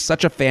am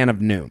such a fan of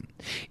Noom.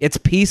 It's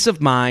peace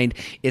of mind.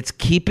 It's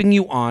keeping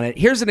you on it.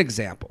 Here's an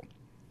example.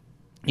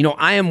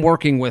 I am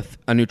working with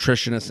a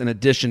nutritionist in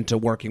addition to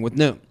working with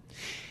Noom.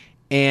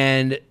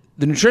 And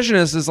the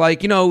nutritionist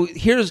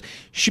is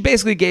she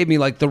basically gave me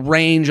the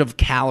range of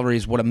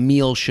calories, what a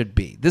meal should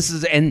be.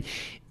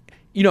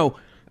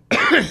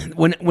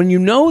 When you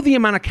know the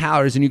amount of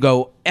calories and you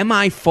go, am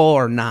I full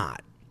or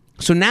not?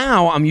 So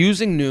now I'm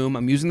using Noom,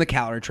 I'm using the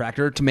calorie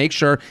tracker to make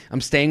sure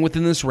I'm staying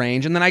within this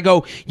range. And then I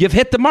go, you've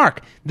hit the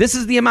mark. This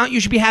is the amount you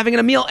should be having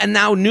in a meal. And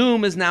now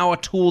Noom is now a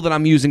tool that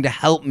I'm using to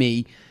help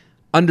me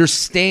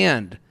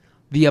understand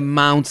the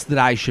amounts that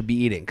I should be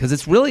eating. Because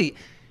it's really,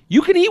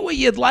 You can eat what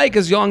you'd like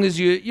as long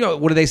as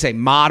what do they say?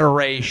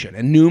 Moderation.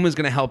 And Noom is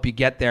going to help you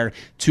get there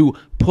to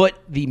put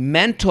the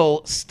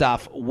mental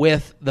stuff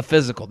with the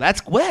physical.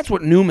 That's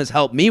what Noom has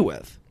helped me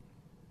with,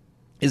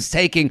 is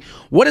taking,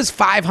 what is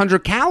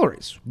 500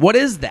 calories? What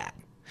is that?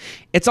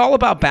 It's all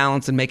about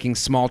balance and making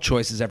small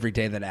choices every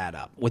day that add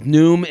up. With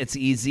Noom, it's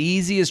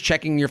easy as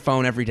checking your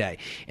phone every day.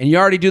 And you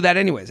already do that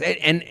anyways.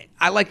 And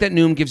I like that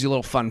Noom gives you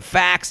little fun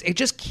facts. It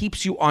just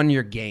keeps you on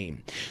your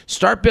game.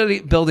 Start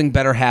building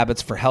better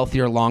habits for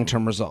healthier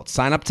long-term results.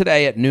 Sign up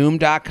today at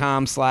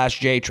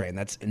Noom.com/JTrain.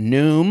 That's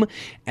Noom,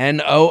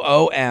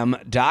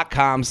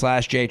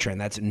 Noom.com/JTrain.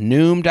 That's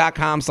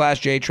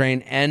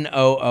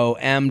Noom.com/JTrain,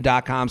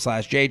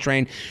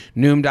 Noom.com/JTrain,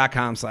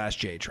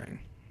 Noom.com/JTrain.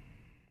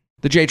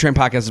 The J-Train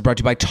podcast is brought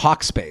to you by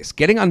Talkspace.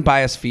 Getting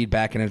unbiased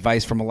feedback and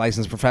advice from a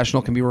licensed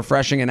professional can be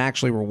refreshing and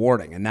actually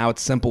rewarding, and now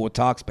it's simple with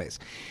Talkspace.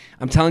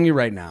 I'm telling you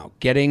right now,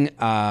 getting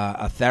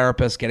a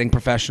therapist, getting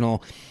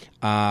professional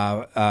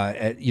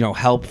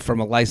help from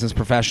a licensed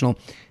professional,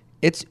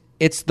 it's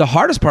the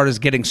hardest part is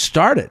getting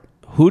started.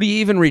 Who do you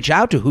even reach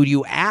out to? Who do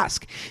you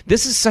ask?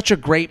 This is such a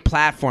great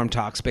platform,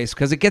 Talkspace,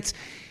 because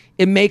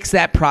it makes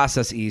that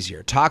process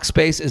easier.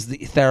 Talkspace is the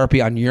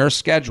therapy on your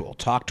schedule.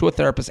 Talk to a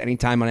therapist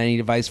anytime on any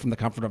device from the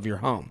comfort of your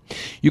home.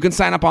 You can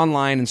sign up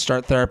online and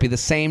start therapy the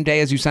same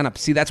day as you sign up.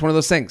 See, that's one of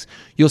those things.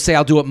 You'll say,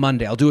 I'll do it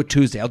Monday, I'll do it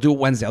Tuesday, I'll do it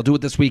Wednesday, I'll do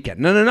it this weekend.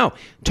 No.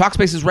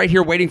 Talkspace is right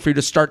here waiting for you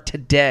to start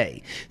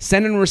today.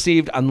 Send and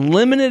receive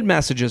unlimited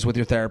messages with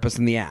your therapist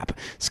in the app.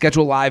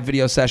 Schedule live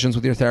video sessions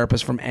with your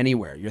therapist from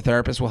anywhere. Your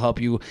therapist will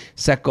help you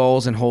set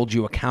goals and hold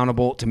you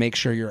accountable to make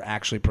sure you're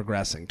actually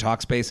progressing.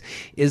 Talkspace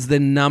is the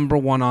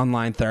 #1 online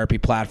therapy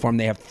platform.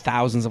 They have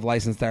thousands of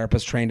licensed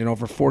therapists trained in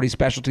over 40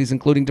 specialties,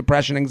 including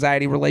depression,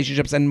 anxiety,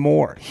 relationships, and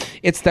more.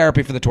 It's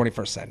therapy for the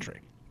 21st century.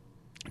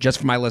 Just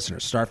for my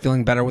listeners, start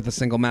feeling better with a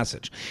single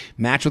message.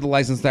 Match with a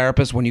licensed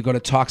therapist when you go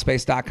to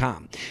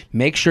Talkspace.com.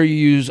 Make sure you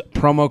use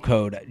promo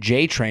code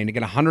JTRAIN to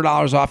get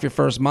 $100 off your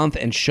first month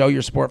and show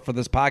your support for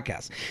this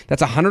podcast.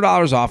 That's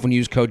 $100 off when you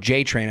use code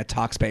JTRAIN at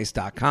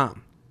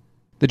Talkspace.com.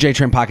 The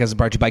J-Train podcast is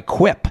brought to you by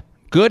Quip.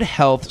 Good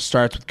health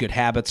starts with good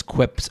habits.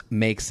 Quip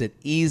makes it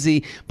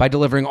easy by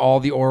delivering all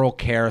the oral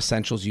care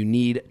essentials you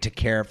need to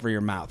care for your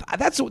mouth.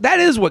 That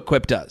is what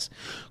Quip does.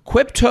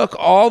 Quip took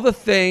all the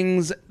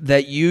things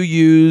that you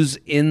use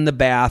in the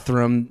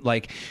bathroom,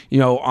 like,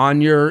 on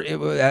your,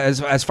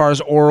 as far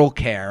as oral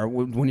care,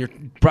 when you're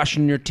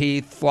brushing your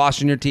teeth,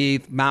 flossing your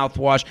teeth,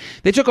 mouthwash.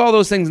 They took all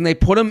those things and they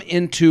put them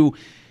into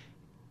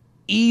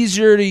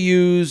easier to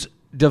use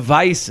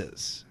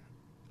devices.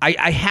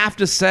 I have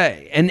to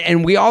say,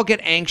 and we all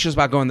get anxious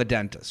about going to the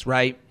dentist,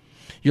 right?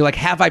 You're like,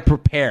 have I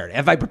prepared?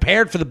 Have I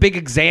prepared for the big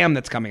exam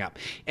that's coming up?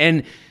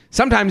 And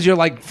sometimes you're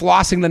like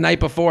flossing the night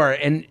before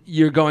and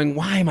you're going,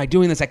 why am I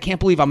doing this? I can't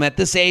believe I'm at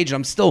this age and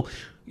I'm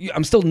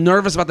still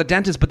nervous about the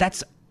dentist, but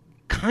that's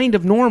kind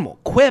of normal.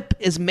 Quip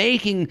is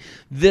making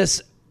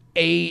this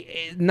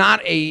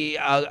not a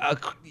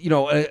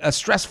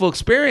stressful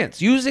experience.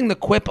 Using the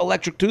Quip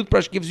electric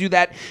toothbrush gives you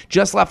that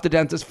just left the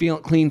dentist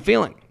clean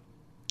feeling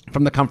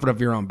from the comfort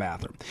of your own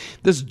bathroom.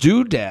 This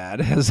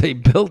doodad has a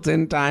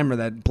built-in timer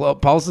that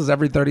pulses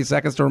every 30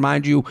 seconds to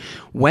remind you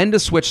when to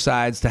switch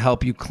sides to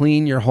help you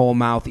clean your whole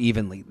mouth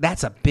evenly.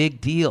 That's a big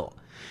deal.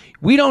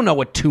 We don't know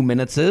what 2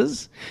 minutes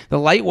is. The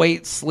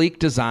lightweight, sleek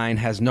design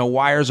has no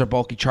wires or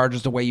bulky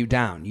chargers to weigh you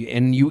down.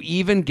 And you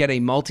even get a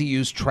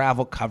multi-use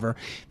travel cover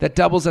that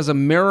doubles as a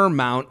mirror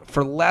mount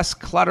for less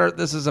clutter.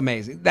 This is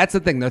amazing. That's the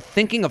thing. They're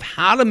thinking of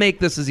how to make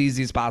this as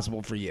easy as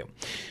possible for you.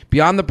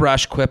 Beyond the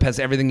brush, Quip has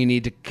everything you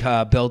need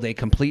to build a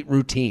complete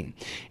routine.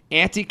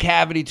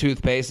 Anti-cavity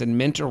toothpaste and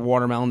mint or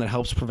watermelon that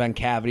helps prevent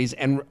cavities,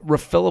 and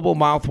refillable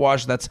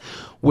mouthwash that's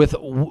with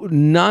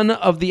none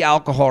of the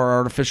alcohol or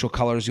artificial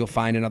colors you'll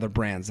find in other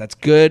brands. That's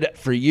good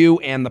for you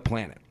and the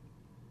planet.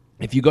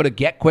 If you go to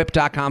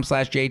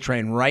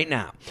getquip.com/JTrain right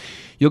now,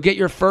 you'll get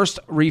your first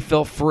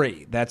refill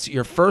free. That's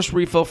your first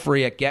refill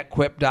free at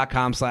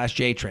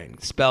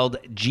getquip.com/JTrain, spelled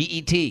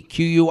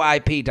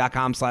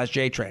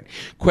GETQUIP.com/JTrain.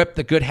 Quip,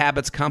 the good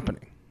habits company.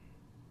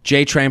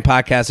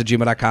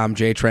 JTrainPodcast@gmail.com,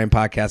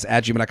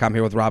 JTrainPodcast@gmail.com,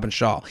 here with Robin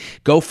Shaw.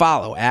 Go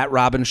follow at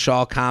Robin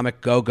Shaw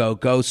Comic.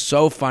 Go.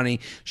 So funny.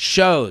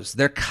 Shows,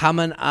 they're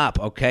coming up,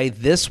 okay?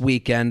 This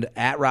weekend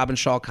at Robin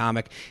Shaw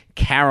Comic,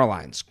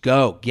 Caroline's.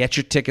 Go. Get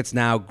your tickets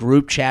now.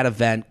 Group chat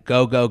event.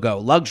 Go.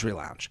 Luxury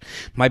Lounge.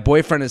 My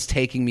boyfriend is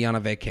taking me on a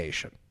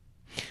vacation.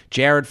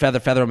 Jared Feather,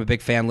 I'm a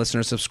big fan,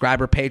 listener,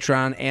 subscriber,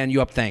 Patreon, and you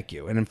up, thank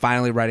you. And then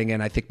finally writing in,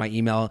 I think my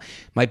email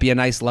might be a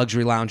nice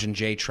Luxury Lounge and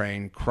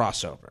J-Train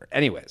crossover.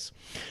 Anyways,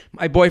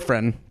 my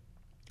boyfriend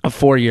of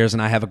 4 years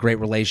and I have a great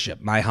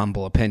relationship, my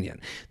humble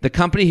opinion. The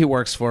company he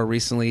works for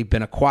recently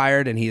been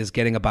acquired, and he is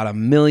getting about $1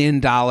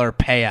 million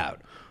payout.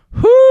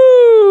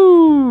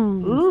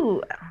 Whoo!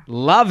 Ooh.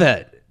 Love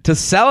it. to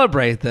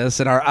celebrate this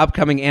and our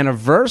upcoming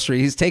anniversary,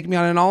 he's taking me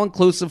on an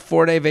all-inclusive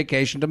 4-day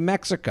vacation to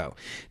Mexico.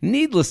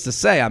 Needless to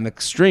say, I'm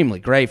extremely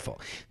grateful.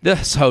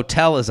 This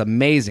hotel is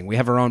amazing. We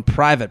have our own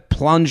private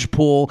plunge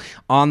pool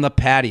on the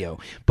patio.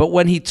 But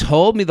when he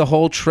told me the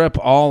whole trip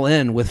all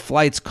in with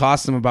flights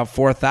costing him about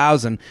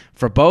 $4,000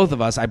 for both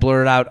of us, I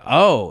blurted out,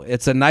 "Oh,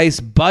 it's a nice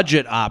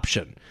budget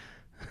option."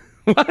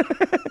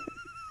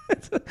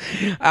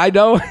 I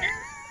know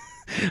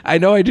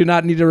I do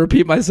not need to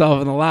repeat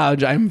myself in the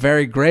lounge. I'm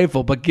very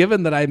grateful, but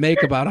given that I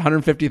make about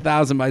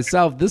 $150,000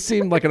 myself, this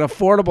seemed like an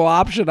affordable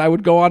option. I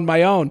would go on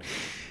my own.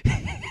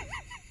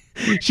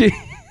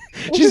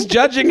 She's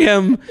judging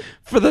him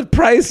for the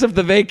price of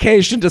the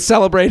vacation to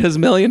celebrate his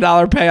 $1 million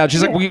payout.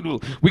 She's like,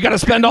 we got to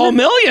spend all $1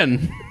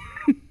 million.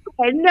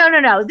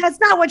 No. That's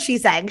not what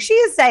she's saying. She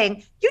is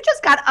saying you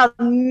just got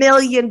 $1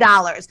 million.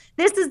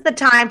 This is the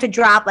time to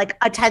drop like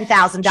a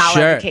 $10,000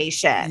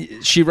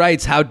 vacation. She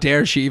writes, "How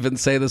dare she even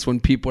say this when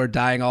people are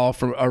dying all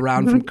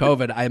around from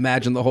COVID? I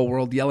imagine the whole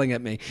world yelling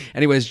at me."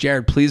 Anyways,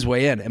 Jared, please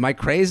weigh in. Am I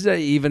crazy to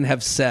even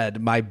have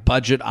said my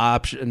budget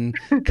option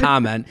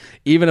comment,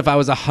 even if I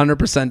was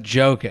 100%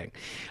 joking?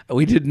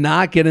 We did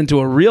not get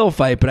into a real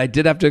fight, but I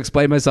did have to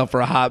explain myself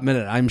for a hot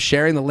minute. I'm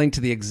sharing the link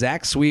to the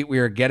exact suite we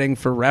are getting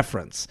for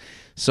reference.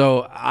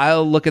 So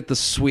I'll look at the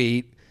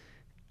suite.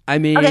 I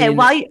mean, okay,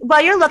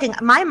 while you're looking,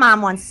 my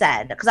mom once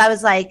said, because I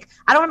was like,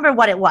 I don't remember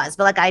what it was,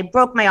 but like I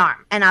broke my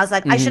arm and I was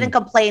like, I shouldn't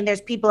complain.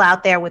 There's people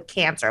out there with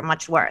cancer,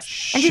 much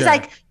worse. And she's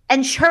like,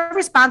 and her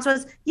response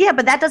was, yeah,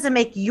 but that doesn't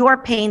make your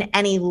pain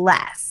any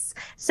less.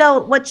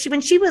 So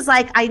when she was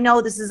like, I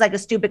know this is like a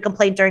stupid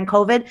complaint during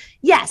COVID.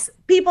 Yes,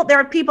 there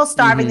are people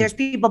starving. There's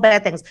people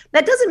bad things.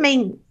 That doesn't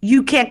mean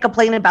you can't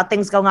complain about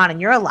things going on in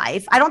your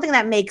life. I don't think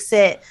that makes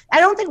it. I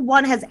don't think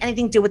one has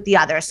anything to do with the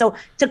other. So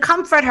to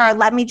comfort her,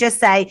 let me just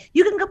say,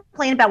 you can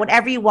complain about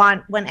whatever you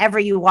want, whenever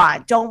you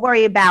want. Don't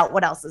worry about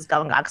what else is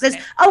going on, because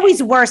there's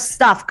always worse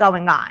stuff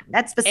going on.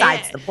 That's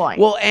besides the point.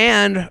 Well,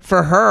 and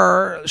for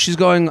her, she's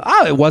going,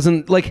 oh, it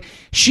wasn't like,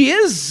 she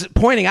is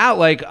pointing out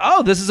like,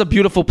 oh, this is a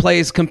beautiful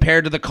place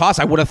compared to the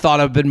cost. I would have thought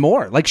it would have been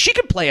more. Like, she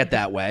could play it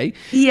that way.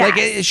 Yeah.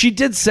 Like, she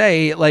did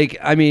say, like,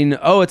 I mean,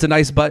 oh, it's a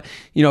nice, but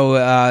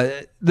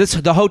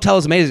the hotel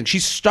is amazing. She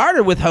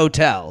started with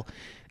hotel.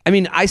 I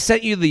mean, I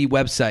sent you the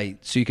website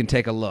so you can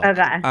take a look.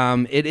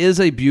 Okay. It is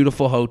a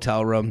beautiful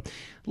hotel room,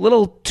 a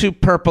little too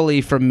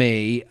purpley for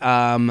me,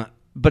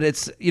 but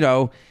it's,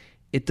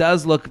 it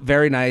does look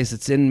very nice.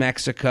 It's in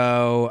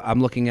Mexico. I'm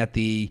looking at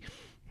the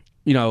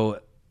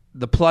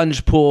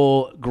plunge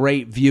pool,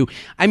 great view.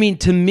 I mean,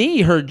 to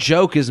me, her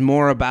joke is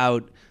more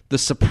about the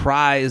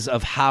surprise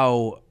of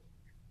how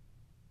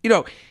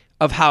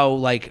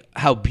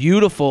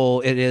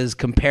beautiful it is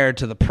compared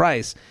to the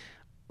price.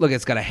 Look,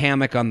 it's got a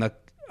hammock on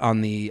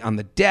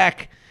the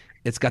deck.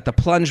 It's got the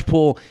plunge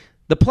pool.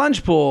 The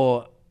plunge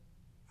pool,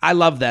 I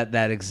love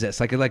that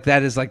exists. Like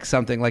that is like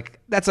something like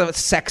that's a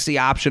sexy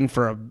option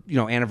for a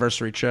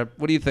anniversary trip.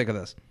 What do you think of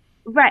this?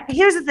 Right.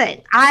 Here's the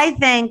thing. I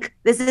think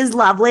this is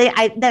lovely.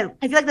 I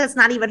feel like that's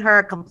not even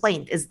her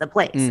complaint is the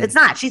place. It's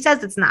not. She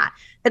says it's not.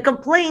 The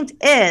complaint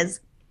is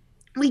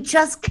we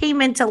just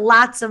came into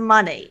lots of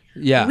money.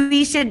 Yeah.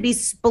 We should be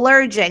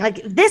splurging.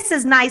 Like, this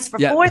is nice for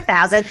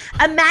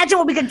 $4,000. Imagine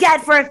what we could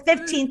get for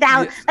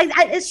 $15,000. Like,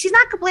 she's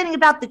not complaining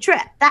about the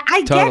trip.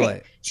 I get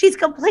it. She's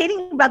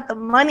complaining about the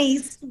money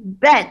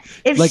spent.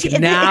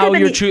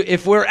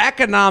 If we're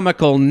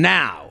economical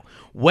now,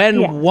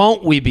 when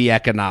won't we be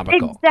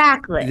economical?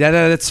 Exactly.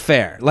 That's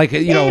fair. Like,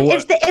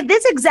 if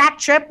this exact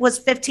trip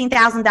was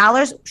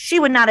 $15,000, she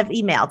would not have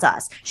emailed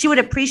us. She would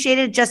appreciate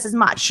it just as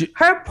much.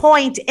 Her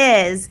point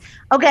is,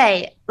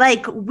 okay,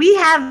 like, we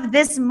have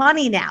this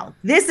money now.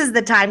 This is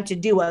the time to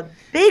do a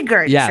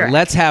bigger trip.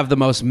 Let's have the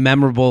most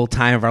memorable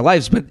time of our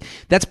lives. But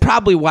that's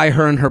probably why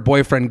her and her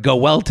boyfriend go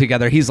well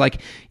together. He's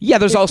like,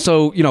 there's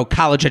also,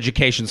 college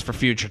educations for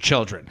future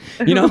children.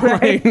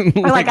 Right.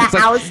 Or like a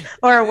house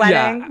or a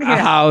wedding. Yeah, a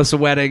house, a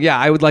wedding. Yeah,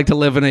 I would like to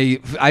live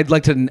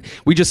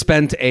we just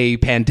spent a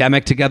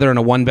pandemic together in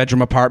a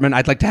 1-bedroom apartment.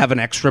 I'd like to have an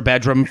extra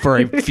bedroom for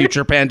a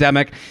future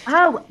pandemic.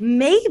 Oh,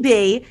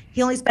 maybe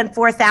he only spent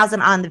 $4,000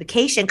 on the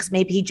vacation because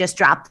maybe he just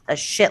dropped a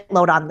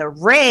shitload on the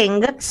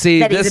ring. See,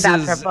 that he's about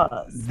to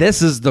propose.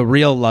 This is the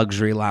real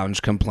luxury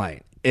lounge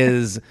complaint,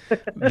 is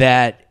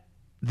that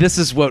this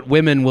is what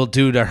women will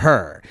do to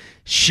her.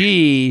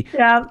 She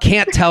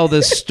can't tell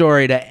this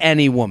story to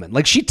any woman.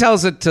 Like, she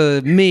tells it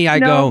to me, I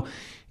go,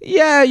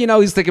 yeah,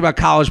 he's thinking about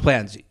college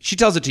plans. She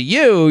tells it to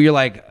you, you're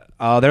like,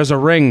 oh, there's a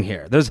ring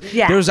here.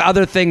 There's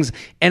other things.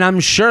 And I'm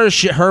sure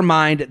her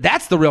mind,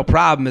 that's the real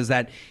problem, is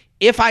that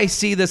if I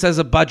see this as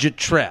a budget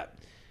trip,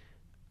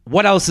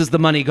 what else is the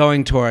money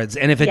going towards?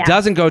 And if it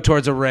doesn't go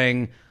towards a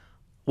ring,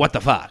 what the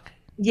fuck?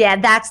 Yeah,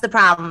 that's the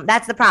problem.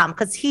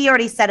 Because he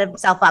already set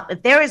himself up.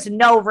 If there is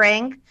no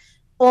ring,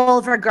 all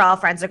of her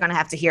girlfriends are going to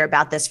have to hear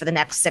about this for the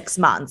next 6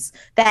 months.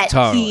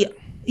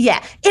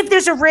 If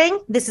there's a ring,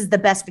 this is the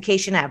best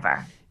vacation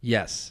ever.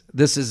 Yes.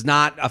 This is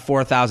not a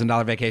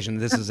 $4,000 vacation.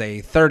 This is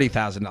a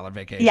 $30,000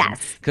 vacation.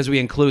 Yes. Because we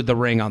include the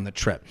ring on the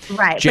trip.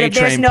 Right. But if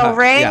there's no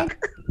ring.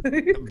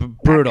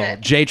 Brutal.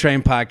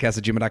 JTrain Podcast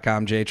at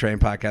gmail.com, JTrain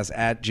Podcast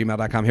at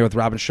gmail.com. Here with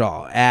Robin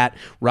Shaw at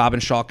Robin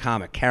Shaw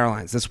Comic.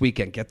 Caroline's this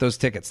weekend. Get those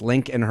tickets.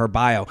 Link in her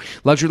bio.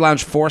 Luxury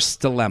Lounge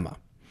Forced Dilemma.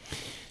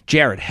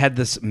 Jared had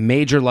this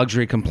major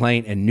luxury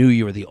complaint and knew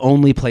you were the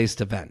only place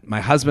to vent. My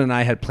husband and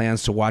I had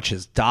plans to watch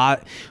his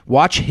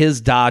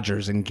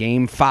Dodgers in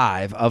Game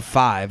 5 of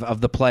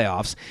the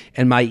playoffs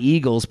and my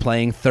Eagles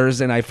playing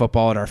Thursday Night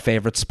Football at our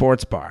favorite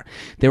sports bar.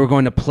 They were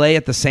going to play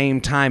at the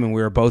same time, and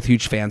we were both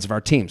huge fans of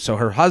our team. So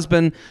her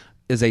husband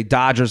is a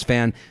Dodgers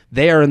fan.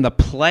 They are in the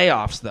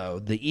playoffs, though.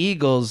 The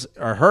Eagles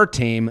are her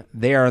team.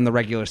 They are in the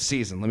regular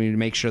season. Let me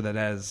make sure that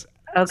has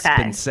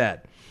been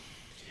said.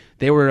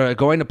 They were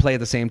going to play at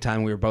the same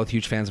time. We were both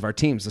huge fans of our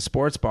teams. The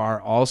sports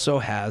bar also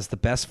has the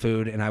best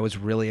food, and I was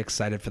really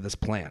excited for this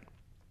plan.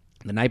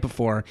 The night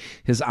before,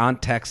 his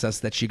aunt texts us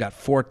that she got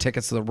 4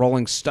 tickets to the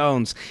Rolling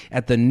Stones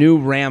at the new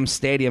Rams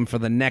Stadium for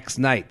the next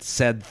night,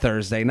 said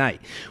Thursday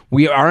night.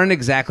 We aren't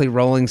exactly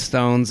Rolling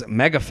Stones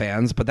mega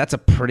fans, but that's a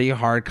pretty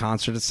hard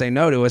concert to say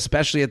no to,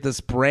 especially at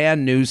this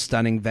brand new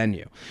stunning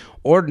venue.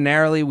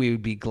 Ordinarily, we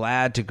would be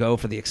glad to go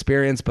for the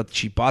experience, but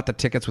she bought the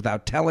tickets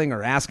without telling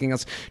or asking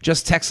us,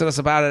 just texted us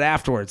about it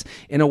afterwards.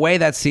 In a way,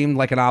 that seemed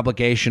like an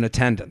obligation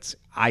attendance.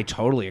 I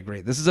totally agree.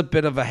 This is a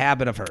bit of a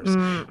habit of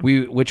hers,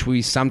 which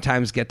we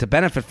sometimes get to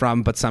benefit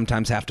from, but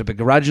sometimes have to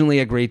begrudgingly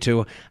agree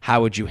to.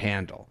 How would you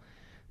handle?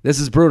 This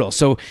is brutal.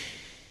 So,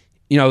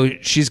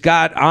 she's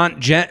got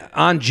Aunt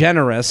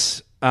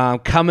Generous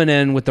coming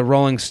in with the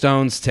Rolling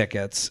Stones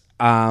tickets,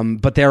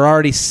 but they're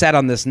already set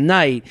on this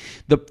night.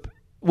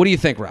 What do you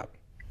think, Rob?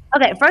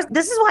 Okay, first,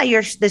 this is why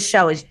this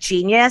show is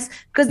genius,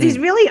 because these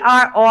really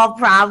are all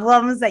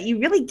problems that you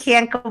really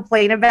can't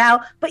complain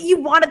about, but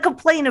you want to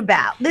complain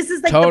about. This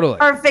is like the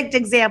perfect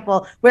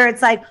example where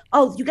it's like,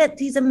 oh, you get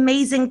these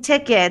amazing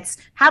tickets.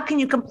 How can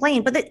you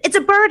complain? But it's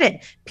a burden.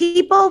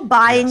 People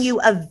buying you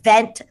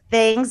event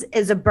things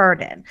is a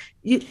burden.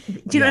 Do you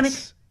know what I mean?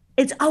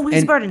 It's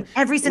always a burden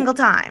every single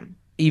time.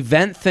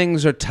 Event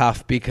things are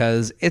tough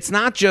because it's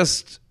not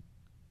just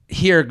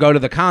here, go to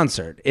the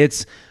concert.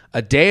 It's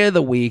a day of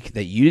the week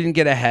that you didn't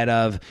get ahead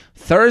of.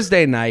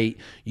 Thursday night,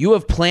 you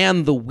have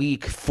planned the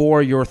week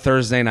for your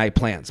Thursday night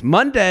plans.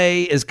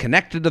 Monday is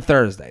connected to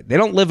Thursday. They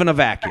don't live in a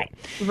vacuum.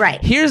 Right.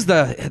 Here's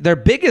their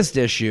biggest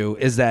issue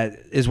is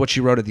what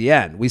she wrote at the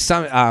end. This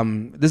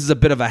is a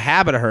bit of a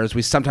habit of hers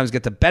we sometimes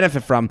get to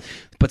benefit from,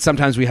 but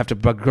sometimes we have to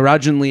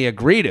begrudgingly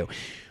agree to.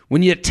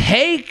 When you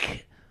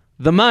take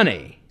the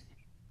money,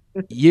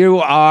 you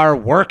are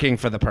working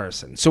for the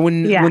person. So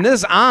when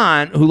this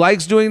aunt who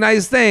likes doing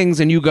nice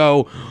things and you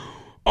go,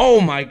 oh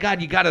my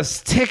God, you got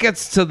us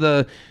tickets to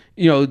the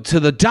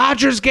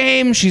Dodgers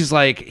game. She's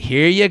like,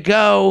 here you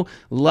go.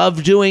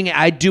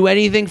 I'd do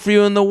anything for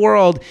you in the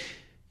world.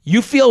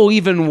 You feel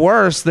even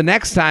worse the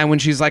next time when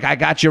she's like, I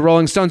got you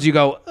Rolling Stones. You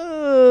go,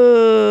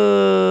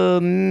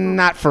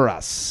 not for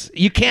us.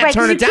 You can't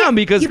turn it down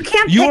because you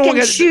can't pick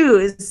and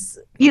choose.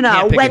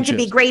 When to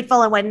be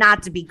grateful and when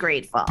not to be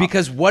grateful.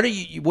 Because what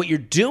you're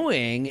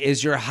doing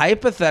is you're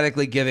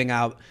hypothetically giving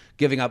up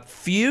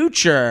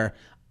future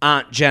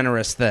Aunt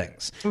Generous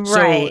things.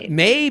 Right. So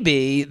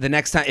maybe the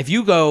next time, if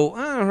you go,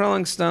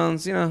 Rolling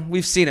Stones,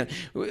 we've seen it.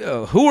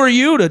 Who are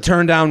you to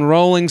turn down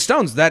Rolling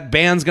Stones? That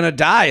band's going to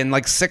die in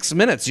like 6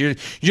 minutes. You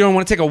don't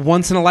want to take a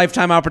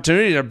once-in-a-lifetime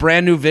opportunity at a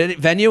brand new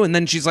venue. And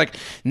then she's like,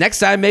 next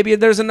time, maybe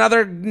there's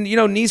another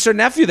niece or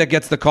nephew that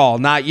gets the call,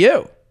 not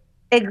you.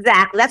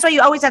 Exactly. That's why you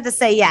always have to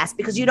say yes,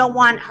 because you don't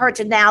want her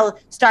to now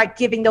start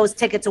giving those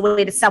tickets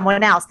away to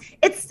someone else.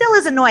 It still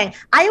is annoying.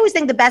 I always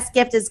think the best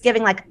gift is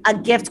giving like a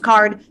gift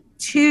card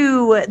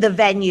to the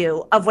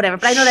venue of whatever.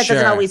 But I know that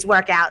doesn't always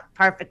work out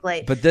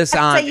perfectly. But this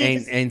aunt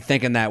ain't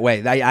thinking that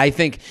way. I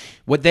think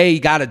what they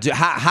got to do,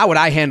 how would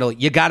I handle it?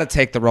 You got to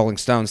take the Rolling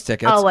Stones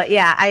tickets. Oh,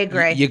 yeah, I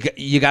agree.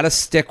 You got to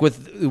stick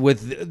with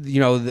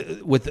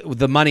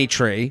the money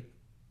tree,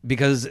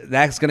 because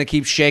that's going to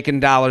keep shaking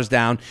dollars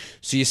down.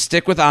 So you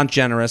stick with Aunt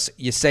Generous.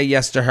 You say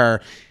yes to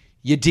her.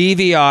 You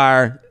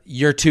DVR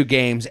your 2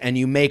 games, and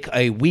you make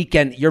a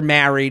weekend. You're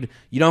married.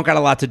 You don't got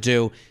a lot to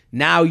do.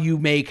 Now you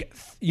make,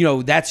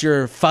 that's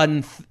your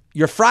fun,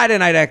 your Friday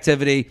night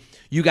activity.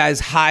 You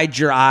guys hide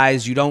your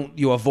eyes.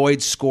 You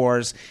avoid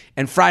scores.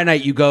 And Friday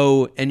night you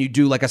go and you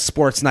do like a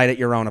sports night at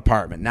your own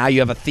apartment. Now you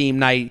have a theme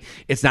night.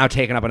 It's now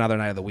taking up another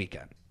night of the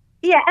weekend.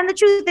 Yeah, and the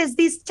truth is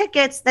these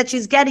tickets that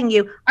she's getting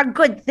you are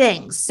good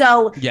things.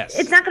 So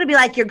It's not going to be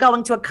like you're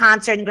going to a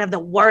concert and you're going to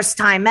have the worst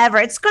time ever.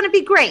 It's going to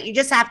be great. You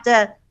just have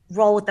to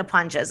roll with the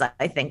punches,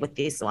 I think, with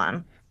this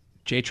one.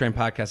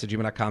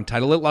 JTrainPodcast@gmail.com.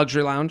 Title it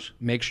Luxury Lounge.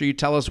 Make sure you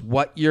tell us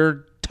what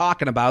you're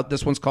talking about.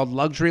 This one's called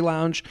Luxury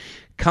Lounge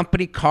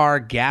Company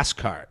Car Gas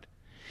Card.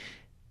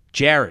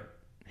 Jared,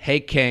 hey,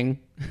 King.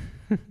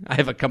 I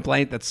have a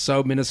complaint that's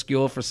so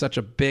minuscule for such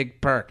a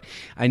big perk.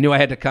 I knew I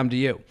had to come to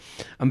you.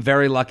 I'm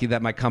very lucky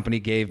that my company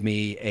gave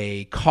me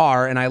a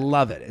car, and I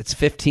love it. It's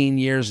 15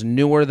 years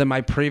newer than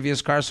my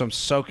previous car, so I'm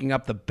soaking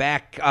up the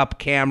backup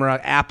camera,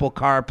 Apple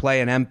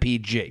CarPlay, and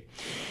MPG.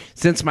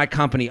 Since my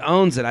company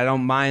owns it, I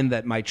don't mind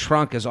that my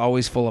trunk is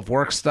always full of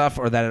work stuff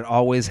or that it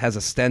always has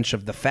a stench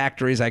of the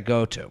factories I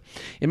go to.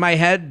 In my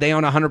head, they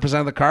own 100%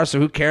 of the car, so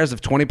who cares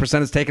if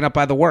 20% is taken up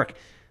by the work?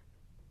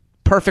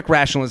 Perfect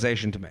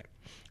rationalization to me.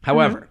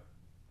 However,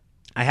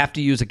 I have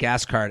to use a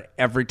gas card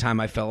every time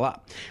I fill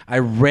up. It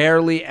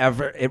rarely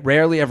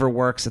ever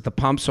works at the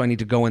pump, so I need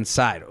to go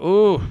inside.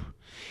 Ooh.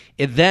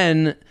 It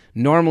then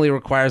normally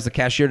requires the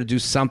cashier to do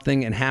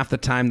something, and half the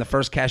time the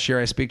first cashier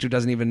I speak to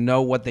doesn't even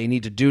know what they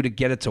need to do to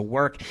get it to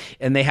work,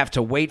 and they have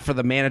to wait for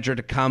the manager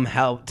to come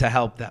help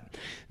them.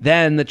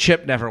 Then the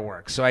chip never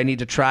works, so I need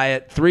to try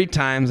it 3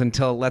 times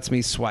until it lets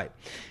me swipe.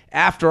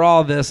 After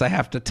all this, I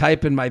have to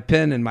type in my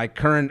PIN and my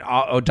current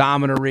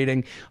odometer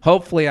reading.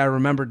 Hopefully, I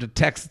remember to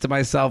text it to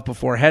myself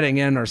before heading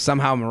in or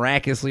somehow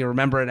miraculously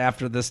remember it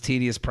after this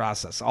tedious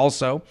process.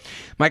 Also,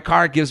 my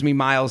car gives me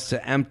miles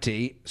to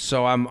empty,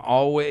 so I'm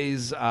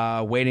always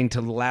waiting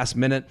till the last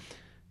minute.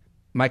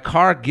 My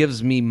car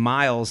gives me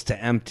miles to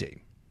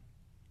empty.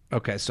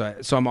 Okay, so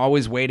I'm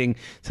always waiting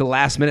to the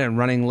last minute and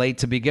running late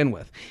to begin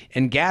with.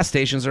 And gas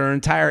stations are an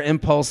entire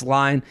impulse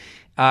line,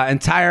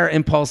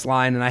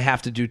 and I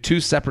have to do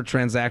 2 separate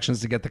transactions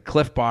to get the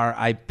Cliff Bar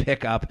I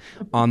pick up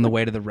on the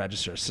way to the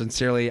register.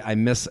 Sincerely, I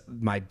miss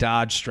my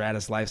Dodge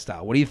Stratus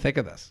lifestyle. What do you think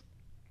of this?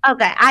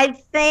 Okay, I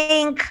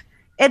think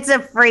it's a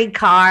free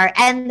car,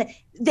 and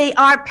they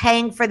are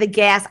paying for the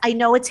gas. I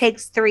know it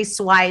takes 3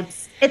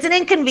 swipes. It's an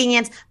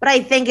inconvenience, but I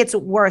think it's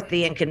worth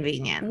the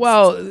inconvenience.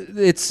 Well,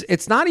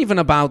 it's not even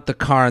about the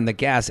car and the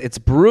gas. It's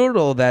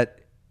brutal that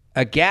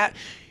a gas...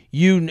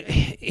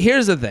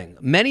 Here's the thing.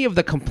 Many of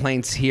the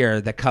complaints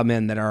here that come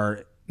in that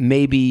are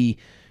maybe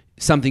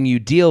something you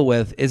deal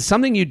with is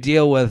something you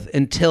deal with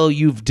until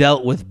you've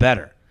dealt with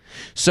better.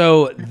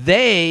 So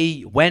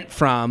they went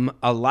from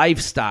a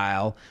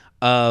lifestyle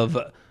of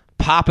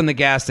popping the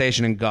gas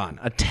station and gone,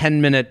 a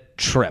 10-minute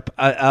trip,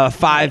 a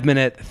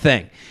 5-minute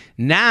thing.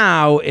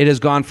 Now it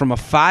has gone from a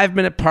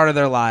 5-minute part of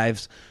their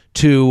lives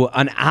to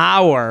an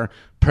hour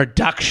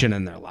production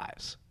in their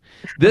lives.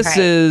 This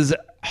is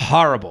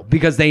horrible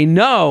because they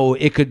know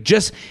it could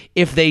just,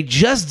 if they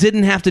just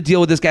didn't have to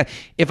deal with this gas.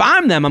 If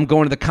I'm them, I'm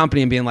going to the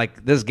company and being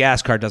like, this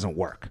gas card doesn't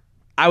work.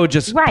 I would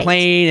just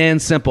plain and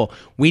simple,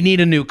 we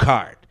need a new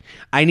card.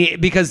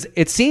 Because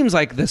it seems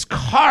like this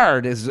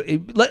card is,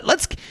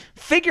 let's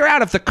figure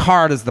out if the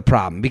card is the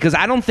problem, because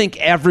I don't think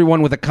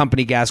everyone with a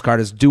company gas card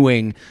is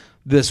doing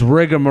this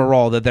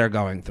rigmarole that they're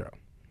going through.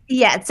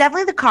 Yeah, it's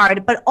definitely the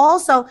card, but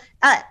also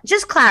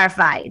just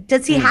clarify,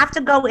 does he have to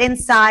go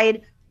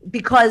inside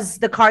because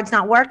the card's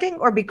not working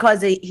or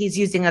because he's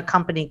using a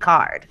company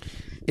card?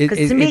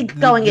 Because to me,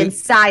 going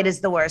inside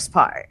is the worst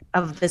part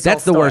of this.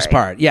 That's the worst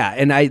part. Yeah,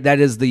 and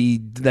that's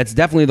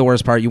definitely the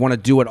worst part. You want to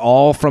do it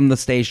all from the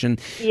station.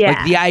 Yeah.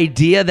 Like the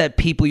idea that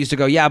people used to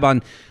go, yeah,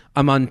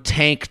 I'm on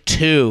tank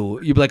 2.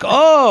 You'd be like,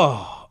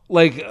 oh,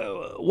 like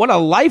what a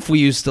life we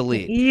used to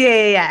lead.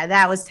 Yeah,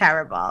 that was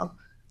terrible.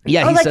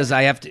 Yeah, he says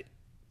I have to.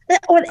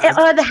 Or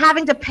the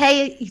having to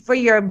pay for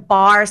your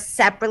bar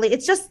separately.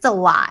 It's just a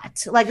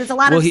lot. Like there's a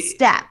lot of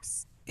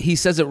steps. He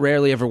says it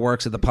rarely ever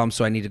works at the pump,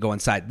 so I need to go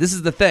inside. This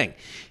is the thing.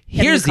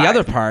 Here's the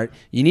other part.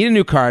 You need a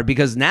new card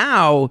because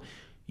now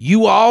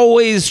you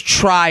always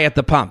try at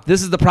the pump.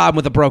 This is the problem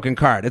with a broken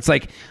card. It's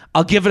like,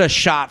 I'll give it a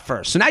shot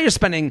first. So now you're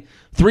spending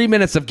 3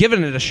 minutes of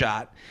giving it a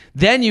shot.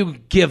 Then you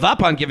give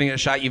up on giving it a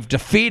shot. You've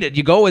defeated.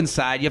 You go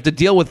inside. You have to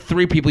deal with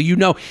 3 people. You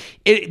know,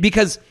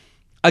 because,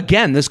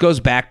 again, this goes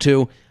back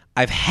to,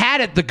 I've had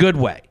it the good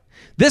way.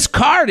 This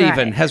card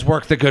even has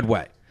worked the good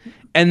way.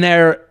 And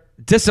they're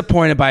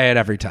disappointed by it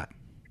every time.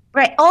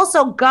 Right.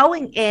 Also,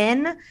 going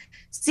in,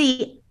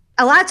 see,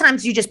 a lot of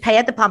times you just pay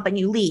at the pump and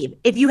you leave.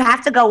 If you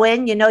have to go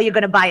in, you know you're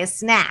going to buy a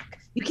snack.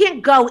 You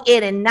can't go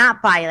in and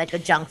not buy like a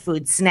junk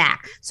food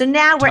snack. So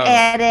now we're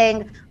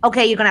adding,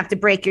 okay, you're going to have to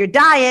break your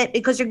diet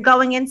because you're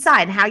going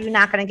inside. How are you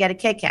not going to get a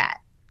Kit Kat?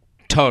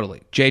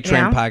 Totally.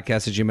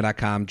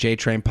 JTrainPodcast@gmail.com.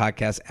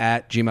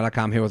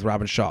 JTrainPodcast@gmail.com. Here with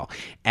Robin Shaw.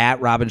 At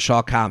Robin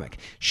Shaw Comic.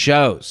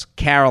 Shows.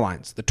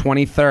 Caroline's the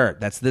 23rd.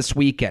 That's this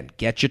weekend.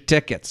 Get your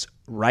tickets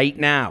right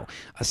now.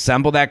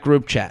 Assemble that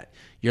group chat.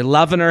 You're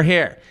loving her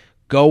here.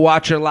 Go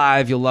watch her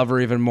live. You'll love her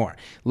even more.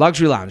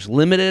 Luxury Lounge.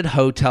 Limited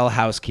hotel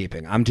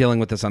housekeeping. I'm dealing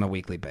with this on a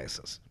weekly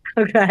basis.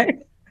 Okay.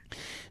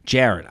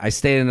 Jared, I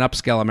stayed in an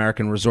upscale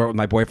American resort with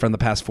my boyfriend the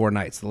past 4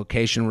 nights. The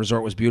location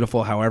resort was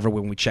beautiful. However,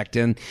 when we checked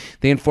in,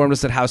 they informed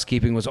us that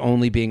housekeeping was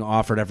only being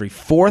offered every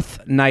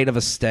 4th night of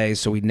a stay,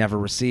 so we never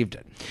received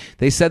it.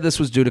 They said this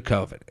was due to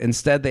COVID.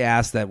 Instead, they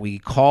asked that we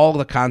call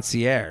the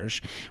concierge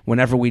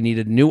whenever we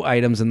needed new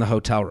items in the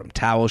hotel room,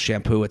 towels,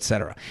 shampoo,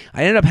 etc.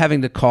 I ended up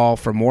having to call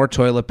for more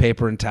toilet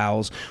paper and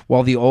towels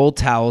while the old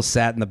towels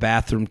sat in the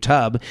bathroom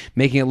tub,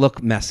 making it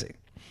look messy.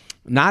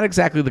 Not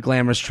exactly the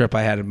glamorous trip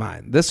I had in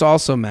mind. This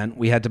also meant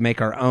we had to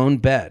make our own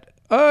bed.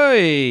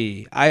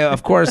 Oy.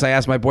 Of course, I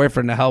asked my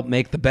boyfriend to help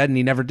make the bed, and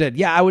he never did.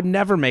 Yeah, I would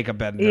never make a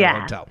bed in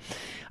a hotel.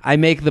 I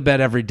make the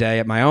bed every day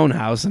at my own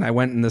house, and I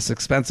went in this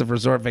expensive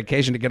resort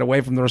vacation to get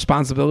away from the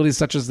responsibilities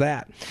such as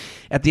that.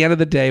 At the end of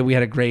the day, we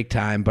had a great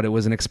time, but it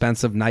was an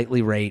expensive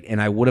nightly rate,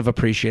 and I would have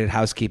appreciated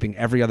housekeeping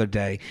every other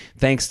day,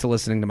 thanks to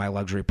listening to my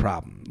luxury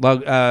problem.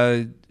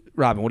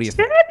 Robin, what do you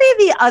think? Shouldn't it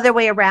be the other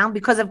way around?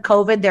 Because of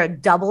COVID, they're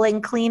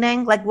doubling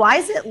cleaning. Like, why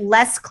is it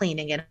less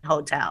cleaning in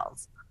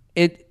hotels?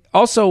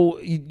 Also,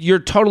 you're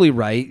totally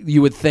right.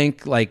 You would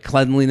think like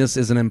cleanliness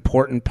is an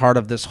important part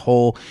of this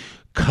whole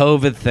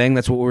COVID thing.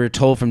 That's what we were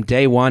told from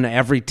day one.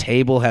 Every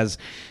table has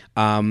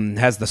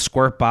the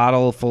squirt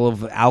bottle full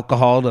of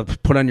alcohol to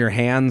put on your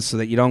hands so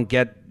that you don't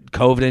get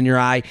COVID in your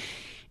eye.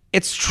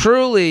 It's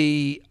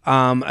truly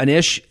an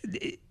issue.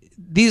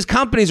 These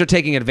companies are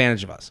taking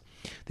advantage of us.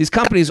 These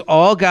companies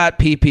all got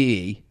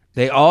PPE.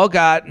 They all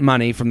got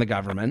money from the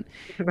government.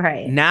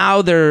 Right.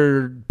 Now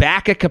they're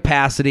back at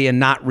capacity and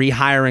not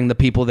rehiring the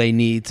people they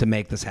need to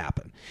make this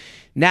happen.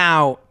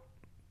 Now,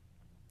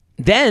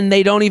 then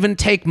they don't even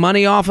take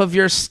money off of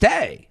your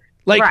stay.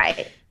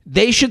 Like,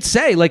 they should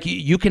say, like,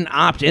 you can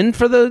opt in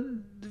for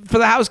the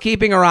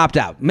housekeeping or opt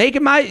out. Make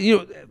it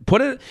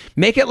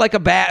make it like a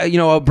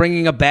bag,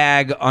 bringing a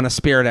bag on a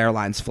Spirit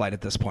Airlines flight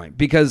at this point,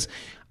 because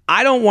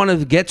I don't want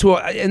to get to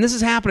and this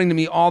is happening to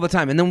me all the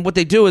time. And then what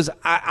they do is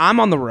I'm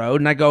on the road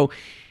and I go,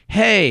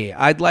 hey,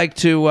 I'd like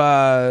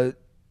to,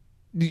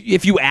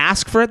 if you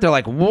ask for it, they're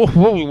like,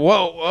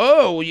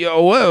 whoa,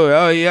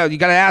 yeah, you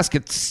got to ask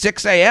at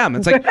 6 a.m.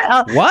 It's like,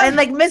 what? And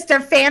like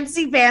Mr.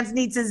 Fancy Pants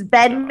needs his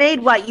bed made.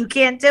 What, you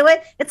can't do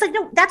it? It's like,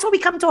 no, that's why we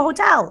come to a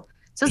hotel.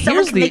 So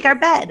someone can make our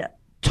bed.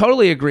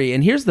 Totally agree.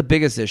 And here's the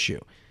biggest issue.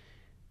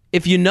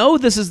 If you know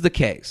this is the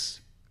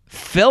case,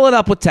 fill it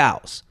up with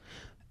towels.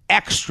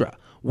 Extra.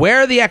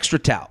 Where are the extra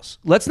towels?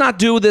 Let's not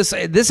do this.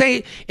 This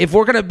ain't, if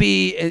we're going to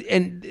be,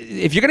 and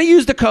if you're going to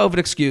use the COVID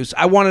excuse,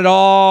 I want it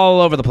all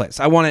over the place.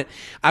 I want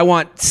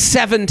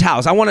 7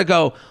 towels. I want to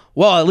go,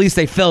 well, at least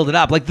they filled it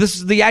up. Like, this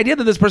is the idea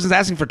that this person's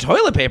asking for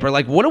toilet paper.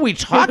 Like, what are we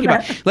talking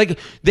about? Like,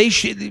 they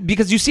should,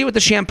 because you see with the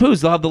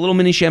shampoos, they'll have the little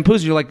mini shampoos.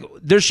 And you're like,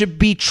 there should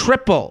be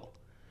triple.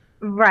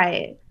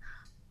 Right.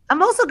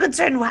 I'm also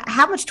concerned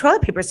how much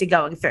toilet paper is he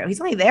going through? He's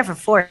only there for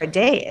 4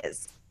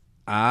 days.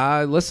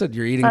 Listen,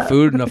 you're eating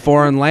food in a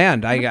foreign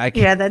land. I can't.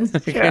 Yeah, that's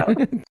true.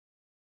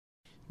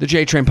 The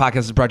J-Train podcast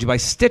is brought to you by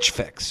Stitch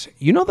Fix.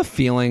 You know the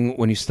feeling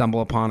when you stumble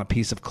upon a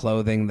piece of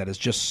clothing that is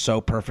just so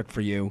perfect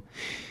for you?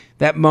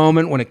 That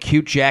moment when a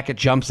cute jacket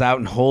jumps out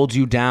and holds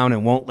you down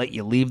and won't let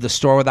you leave the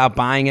store without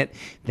buying it?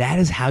 That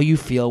is how you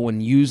feel when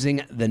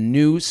using the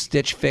new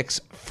Stitch Fix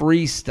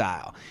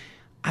Freestyle.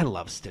 I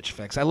love Stitch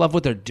Fix. I love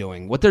what they're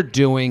doing. What they're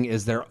doing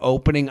is they're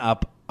opening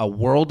up a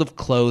world of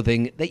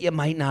clothing that you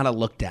might not have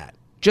looked at.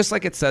 Just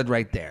like it said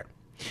right there.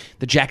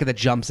 The jacket that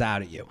jumps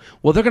out at you.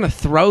 Well, they're going to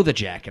throw the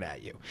jacket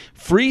at you.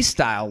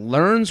 Freestyle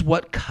learns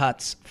what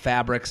cuts,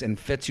 fabrics, and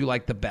fits you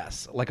like the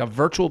best. Like a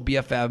virtual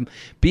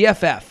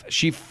BFF.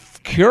 She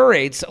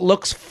curates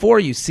looks for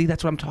you. See,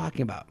 that's what I'm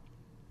talking about.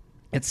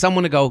 It's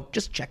someone to go,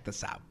 just check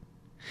this out.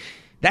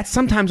 That's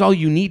sometimes all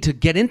you need to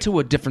get into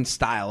a different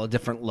style, a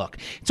different look.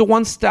 It's a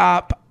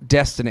one-stop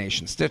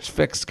destination. Stitch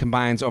Fix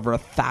combines over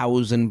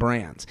 1,000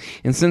 brands.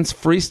 And since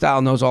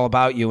Freestyle knows all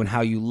about you and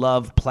how you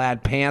love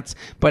plaid pants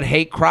but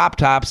hate crop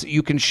tops,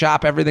 you can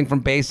shop everything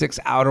from basics,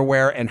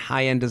 outerwear, and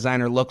high-end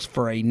designer looks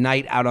for a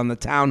night out on the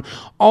town,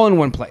 all in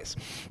one place.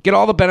 Get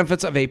all the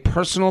benefits of a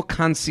personal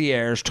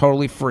concierge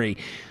totally free.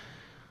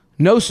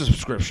 No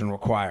subscription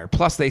required.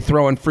 Plus, they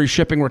throw in free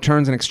shipping,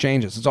 returns, and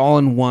exchanges. It's all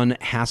in one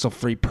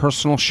hassle-free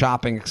personal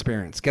shopping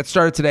experience. Get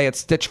started today at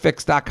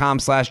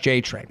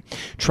StitchFix.com/JTrain.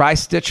 Try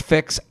Stitch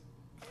Fix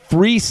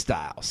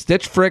Freestyle.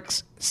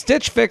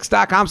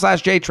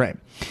 StitchFix.com/JTrain.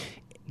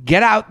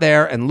 Get out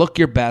there and look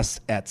your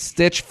best at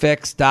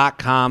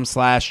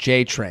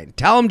StitchFix.com/JTrain.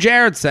 Tell them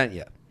Jared sent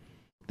you.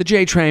 The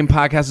J-Train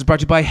podcast is brought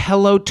to you by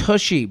Hello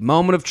Tushy.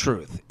 Moment of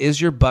truth.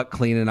 Is your butt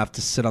clean enough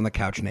to sit on the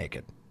couch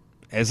naked?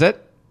 Is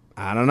it?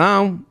 I don't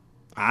know.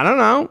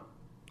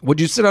 Would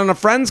you sit on a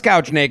friend's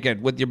couch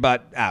naked with your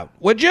butt out?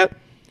 Would you?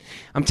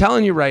 I'm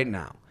telling you right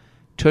now,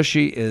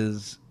 Tushy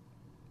is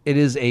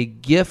a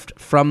gift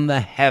from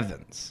the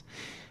heavens.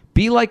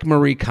 Be like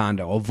Marie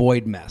Kondo.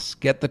 Avoid mess.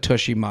 Get the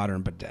Tushy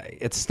Modern Bidet.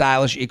 It's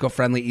stylish,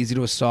 eco-friendly, easy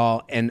to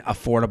install, and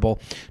affordable.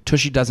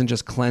 Tushy doesn't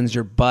just cleanse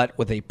your butt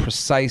with a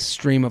precise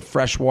stream of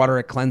fresh water.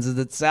 It cleanses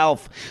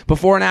itself.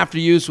 Before and after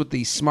use with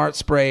the Smart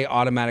Spray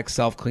automatic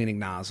self-cleaning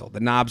nozzle. The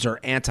knobs are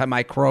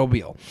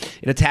antimicrobial.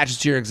 It attaches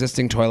to your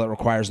existing toilet,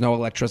 requires no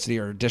electricity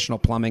or additional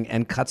plumbing,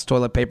 and cuts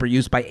toilet paper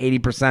use by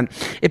 80%.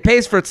 It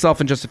pays for itself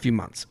in just a few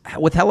months.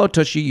 With Hello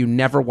Tushy, you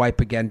never wipe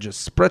again.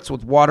 Just spritz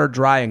with water,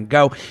 dry, and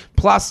go.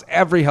 Plus,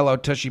 every Hello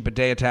Tushy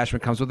bidet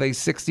attachment comes with a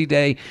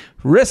 60-day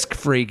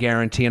risk-free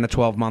guarantee and a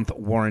 12-month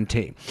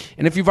warranty.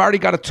 And if you've already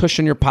got a tush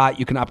in your pot,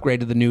 you can upgrade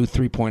to the new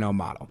 3.0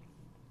 model.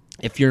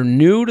 If you're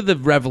new to the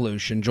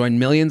revolution, join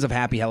millions of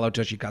happy Hello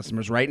Tushy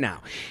customers right now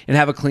and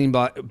have a clean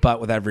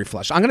butt with every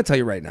flush. I'm going to tell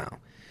you right now,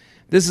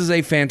 This is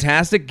a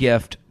fantastic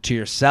gift to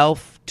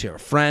yourself, to a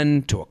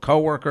friend, to a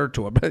coworker,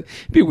 it'd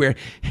be weird.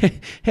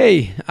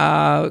 Hey,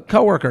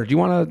 coworker, do you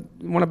want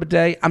a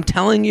bidet? I'm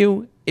telling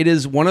you, it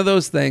is one of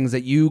those things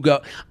that you go,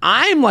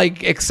 I'm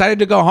like excited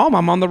to go home.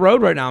 I'm on the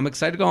road right now. I'm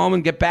excited to go home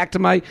and get back to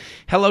my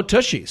Hello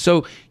Tushy.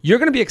 So you're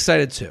going to be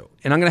excited too.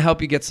 And I'm going to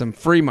help you get some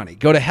free money.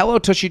 Go to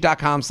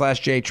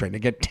hellotushy.com/JTrain to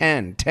get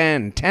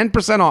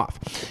 10% off.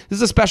 This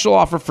is a special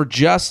offer for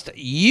just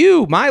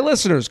you, my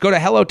listeners. Go to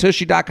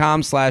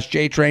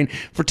hellotushy.com/JTrain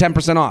for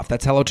 10% off.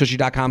 That's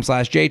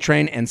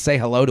hellotushy.com/JTrain and say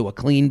hello to a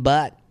clean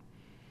butt.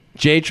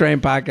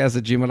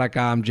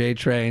 JTrainPodcast@gmail.com.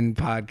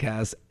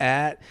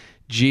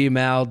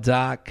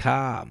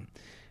 JTrainPodcast@gmail.com.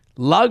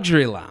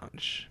 Luxury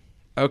Lounge.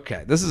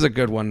 Okay, this is a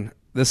good one.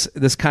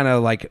 This kind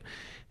of like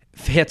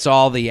hits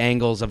all the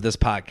angles of this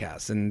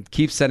podcast, and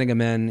keep sending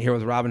them in. Here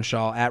with Robin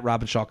Shaw at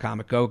Robin Shaw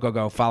Comic.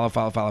 Go.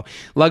 Follow.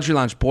 Luxury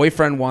Lounge.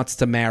 Boyfriend wants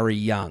to marry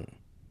young.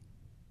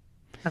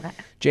 Okay.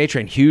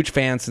 JTrain, huge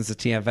fan since the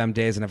TFM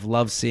days and have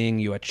loved seeing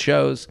you at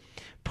shows.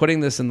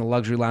 Putting this in the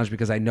Luxury Lounge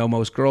because I know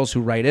most girls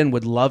who write in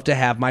would love to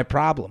have my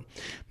problem.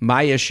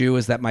 My issue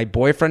is that my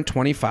boyfriend,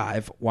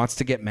 25, wants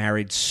to get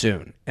married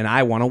soon, and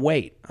I want to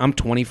wait. I'm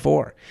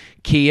 24.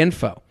 Key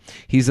info.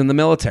 He's in the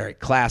military,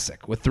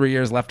 classic, with 3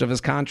 years left of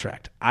his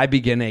contract. I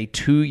begin a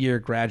 2-year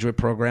graduate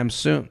program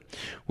soon.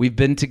 We've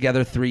been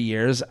together 3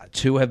 years.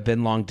 2 have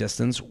been long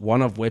distance,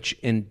 one of which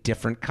in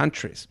different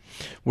countries.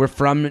 We're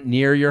from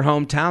near your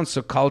hometown,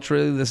 so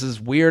culturally this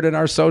is weird in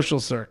our social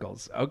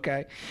circles.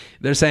 Okay.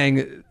 They're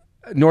saying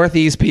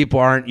Northeast people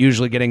aren't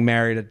usually getting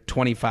married at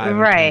 25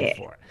 right. and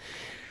 24.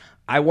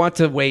 I want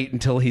to wait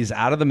until he's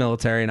out of the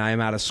military and I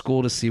am out of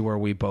school to see where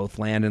we both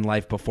land in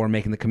life before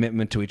making the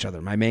commitment to each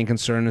other. My main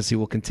concern is he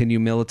will continue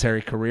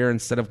military career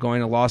instead of going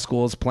to law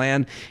school as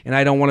planned, and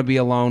I don't want to be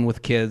alone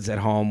with kids at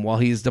home while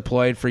he's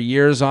deployed for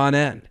years on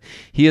end.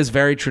 He is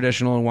very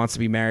traditional and wants to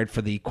be married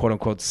for the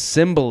quote-unquote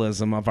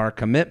symbolism of our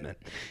commitment.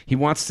 He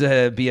wants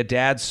to be a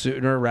dad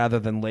sooner rather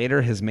than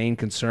later. His main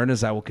concern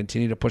is I will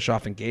continue to push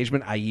off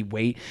engagement,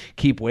 i.e.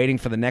 keep waiting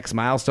for the next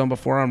milestone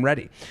before I'm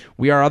ready.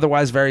 We are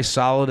otherwise very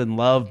solid in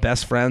love,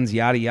 best friends,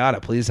 yada yada.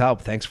 Please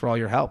help. Thanks for all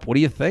your help. What do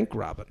you think,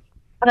 Robin?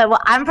 Okay, well,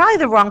 I'm probably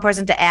the wrong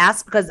person to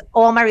ask because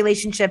all my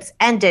relationships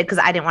ended because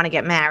I didn't want to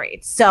get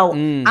married. So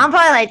I'm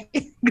probably like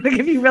gonna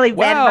give you really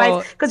bad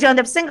advice because you end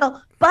up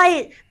single.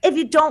 But if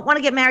you don't want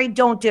to get married,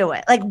 don't do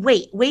it. Like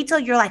wait till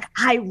you're like,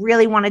 I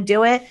really want to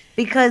do it,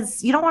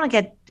 because you don't want to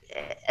get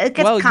it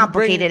gets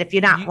complicated if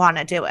you not want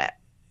to do it.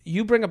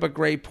 You bring up a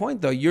great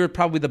point though. You're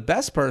probably the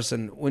best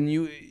person when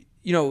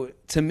you know,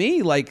 to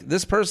me, like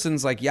this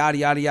person's like yada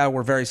yada yada.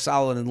 We're very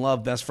solid in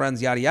love, best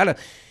friends, yada yada.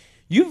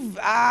 You've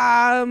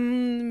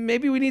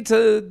maybe we need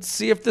to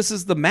see if this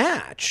is the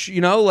match.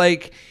 You know,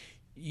 like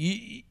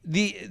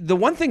the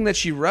one thing that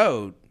she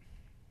wrote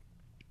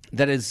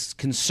that is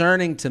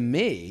concerning to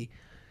me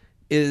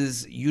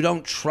is you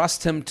don't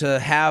trust him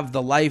to have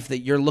the life that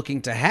you're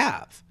looking to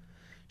have.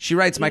 She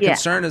writes, my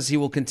concern is he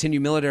will continue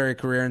military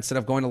career instead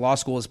of going to law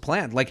school as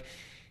planned. Like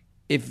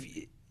if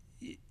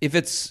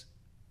it's,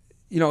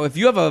 you know, if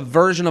you have a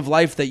version of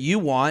life that you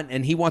want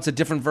and he wants a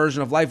different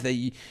version of life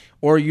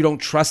or you don't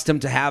trust him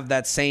to have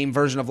that same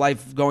version of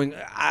life going,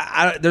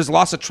 there's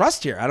loss of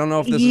trust here. I don't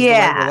know if this is the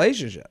right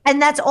relationship.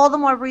 And that's all the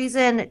more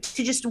reason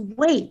to just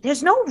wait.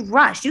 There's no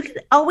rush. You can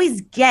always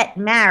get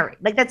married.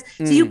 Like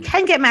so you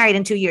can get married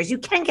in 2 years. You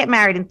can get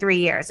married in 3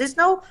 years. There's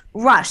no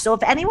rush. So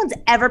if anyone's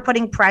ever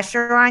putting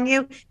pressure on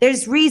you,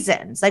 there's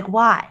reasons. Like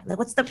why? Like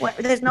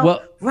there's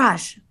no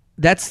rush.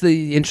 That's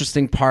the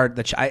interesting part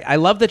that I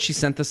love that she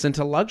sent this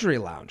into Luxury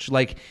Lounge.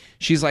 Like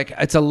she's like,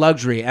 it's a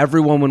luxury.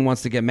 Every woman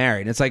wants to get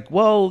married. It's like,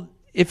 well,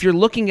 if you're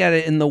looking at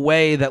it in the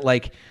way that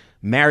like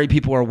married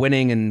people are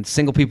winning and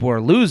single people are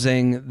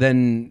losing,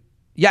 then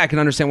yeah, I can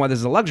understand why this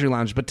is a luxury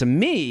lounge. But to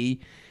me,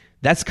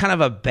 that's kind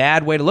of a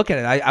bad way to look at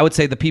it. I would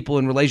say the people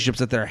in relationships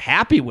that they're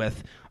happy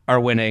with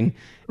are winning,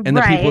 and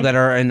the people that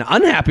are in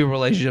unhappy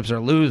relationships are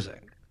losing.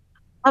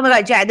 Oh my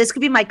God, Jared, this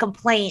could be my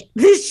complaint.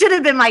 This should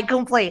have been my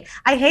complaint.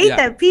 I hate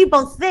that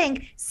people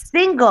think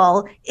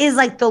single is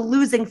like the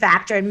losing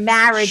factor and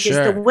marriage is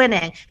the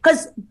winning,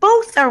 because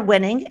both are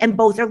winning and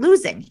both are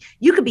losing.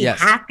 You could be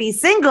happy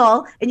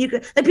single and you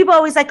could, like people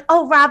always like,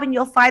 oh, Robin,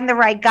 you'll find the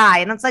right guy.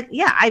 And it's like,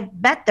 yeah, I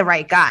met the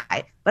right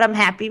guy, but I'm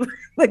happy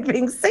with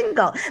being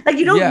single. Like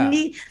you don't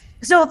need,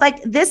 so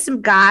like this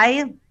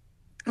guy,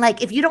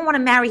 like if you don't want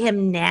to marry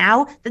him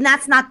now, then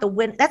that's not the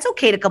win. That's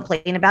okay to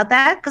complain about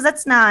that, because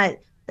I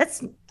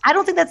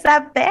don't think that's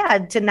that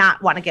bad to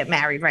not want to get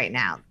married right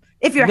now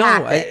if you're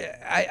happy.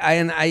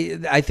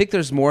 I think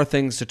there's more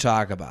things to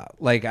talk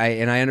about. Like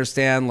I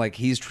understand like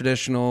he's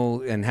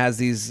traditional and has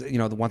these, you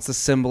know, wants the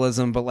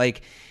symbolism, but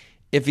like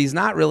if he's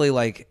not really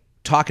like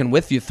talking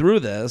with you through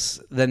this,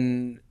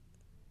 then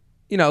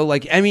you know,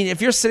 like I mean,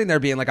 if you're sitting there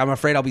being like, I'm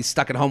afraid I'll be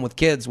stuck at home with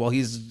kids while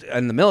he's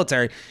in the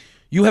military,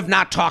 you have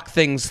not talked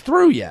things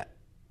through yet.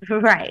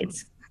 Right.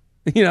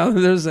 You know,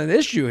 there's an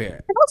issue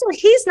here. And also,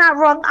 he's not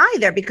wrong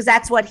either, because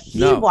that's what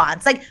he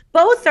wants. Like,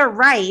 both are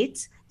right.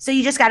 So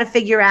you just got to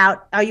figure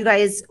out, are you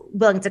guys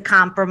willing to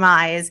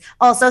compromise?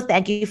 Also,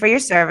 thank you for your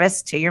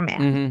service to your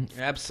man. Mm-hmm.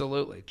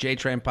 Absolutely.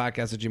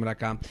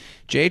 JTrainPodcast@gmail.com.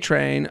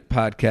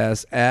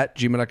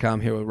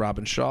 JTrainPodcast@gmail.com. Here with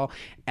Robin Shaw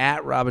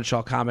at Robin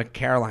Shaw Comic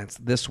Caroline's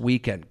this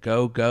weekend.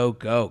 Go, go,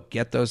 go.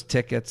 Get those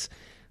tickets.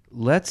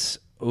 Luxury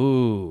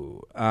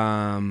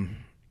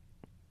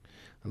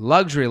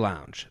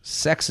Lounge.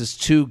 Sex is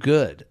too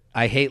good.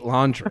 I hate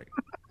laundry.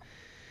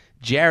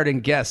 Jared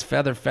and Guest,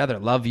 Feather, Feather,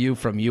 love you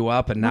from you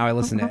up, and now I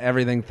listen to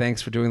everything.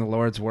 Thanks for doing the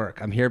Lord's work.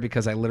 I'm here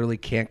because I literally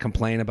can't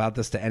complain about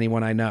this to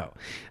anyone I know.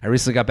 I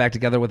recently got back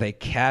together with a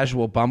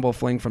casual Bumble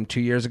fling from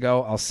 2 years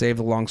ago. I'll save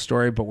the long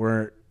story, but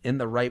we're in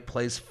the right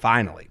place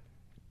finally.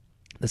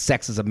 The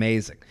sex is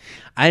amazing.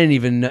 I didn't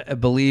even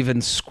believe in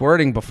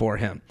squirting before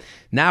him.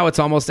 Now it's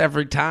almost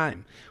every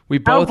time. We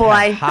both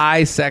have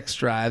high sex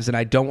drives, and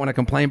I don't want to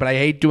complain, but I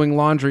hate doing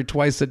laundry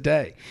twice a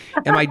day.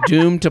 Am I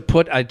doomed to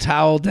put a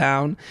towel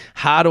down?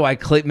 How do I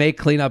make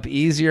cleanup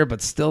easier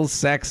but still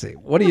sexy?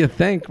 What do you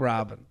think,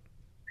 Robin?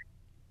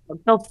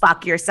 Go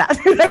fuck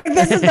yourself.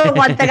 This is the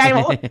one thing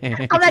I'm like,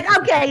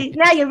 okay,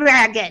 now you're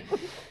bragging.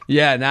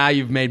 Yeah, now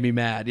you've made me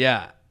mad.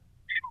 Yeah.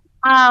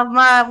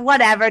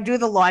 Whatever. Do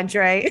the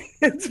laundry.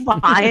 It's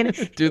fine.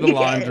 Do the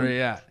laundry.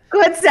 Yeah.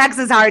 Good sex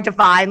is hard to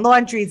find.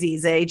 Laundry's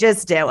easy.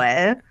 Just do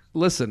it.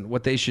 Listen,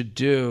 what they should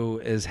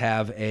do is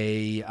have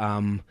they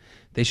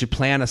should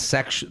plan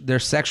their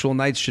sexual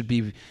nights should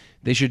be,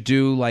 they should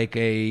do like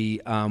a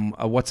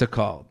what's it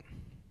called?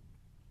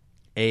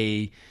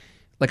 Like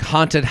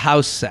haunted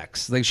house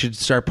sex. They should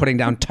start putting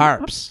down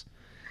tarps.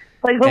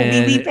 Like a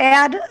wee-wee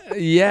pad?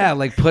 Yeah,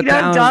 like put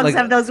down. Dogs like,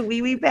 have those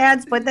wee-wee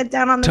pads? Put that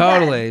down on the bed.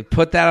 Totally.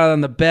 Put that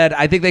on the bed.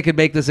 I think they could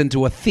make this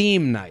into a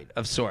theme night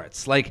of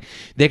sorts. Like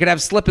they could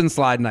have slip and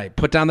slide night.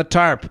 Put down the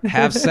tarp,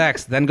 have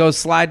sex, then go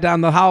slide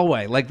down the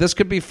hallway. Like this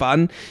could be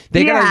fun.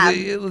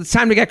 It's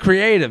time to get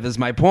creative is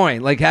my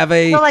point. Like have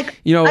one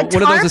of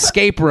those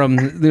escape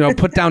rooms,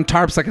 put down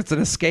tarps like it's an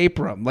escape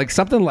room. Like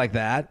something like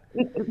that.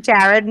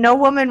 Jared, no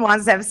woman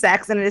wants to have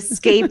sex in an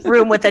escape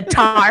room with a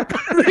tarp.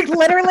 Like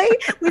literally,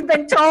 we've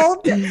been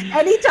told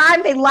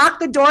anytime they lock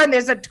the door and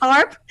there's a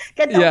tarp,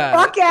 get the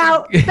fuck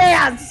out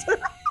fast.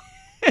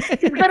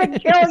 He's gonna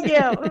kill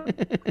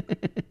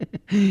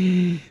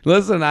you.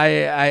 Listen,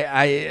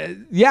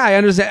 I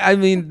understand. I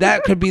mean,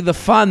 that could be the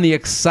fun, the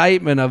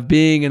excitement of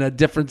being in a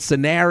different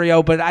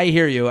scenario. But I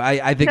hear you.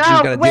 I think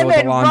she's got to deal with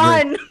the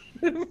laundry.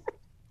 Run.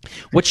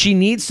 What she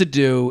needs to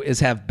do is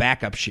have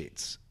backup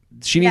sheets.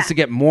 She needs to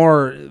get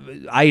more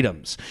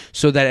items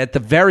so that at the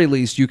very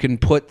least you can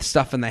put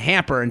stuff in the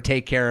hamper and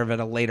take care of it at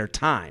a later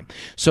time.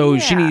 So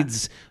she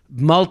needs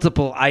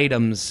multiple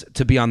items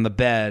to be on the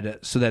bed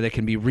so that it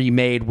can be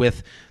remade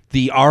with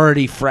the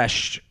already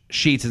fresh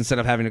sheets instead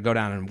of having to go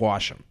down and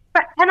wash them.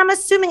 And I'm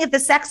assuming if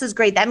the sex is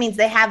great, that means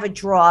they have a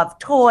drawer of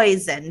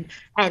toys and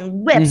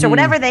whips or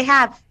whatever they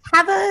have.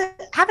 Have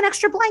an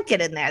extra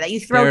blanket in there that you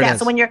throw down.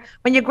 So when you're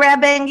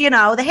grabbing,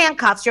 the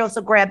handcuffs, you're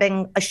also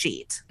grabbing a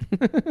sheet.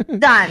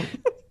 Done.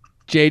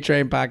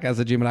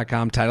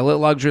 JTrainPodcast@gmail.com. Title it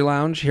Luxury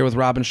Lounge. Here with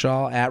Robin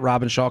Shaw at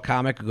Robin Shaw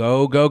Comic.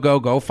 Go, go, go,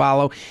 go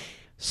follow.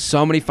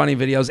 So many funny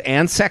videos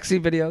and sexy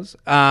videos.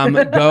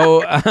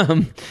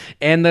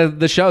 And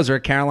the shows are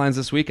at Caroline's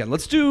this weekend.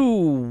 Let's do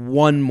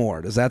one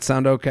more. Does that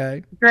sound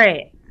okay?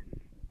 Great.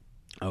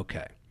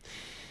 Okay.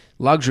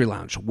 Luxury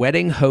Lounge,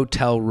 wedding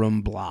hotel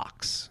room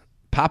blocks.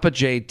 Papa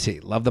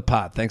JT, love the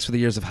pod. Thanks for the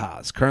years of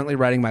Haas. Currently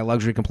writing my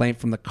luxury complaint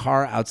from the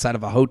car outside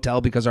of a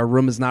hotel because our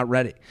room is not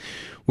ready.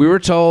 We were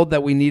told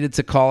that we needed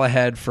to call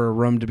ahead for a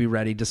room to be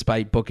ready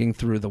despite booking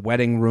through the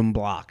wedding room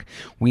block.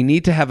 We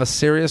need to have a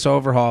serious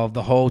overhaul of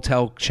the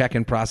hotel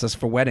check-in process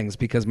for weddings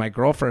because my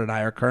girlfriend and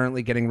I are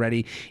currently getting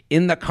ready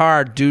in the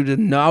car due to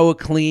no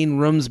clean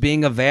rooms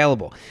being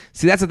available.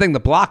 See, that's the thing. The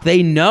block,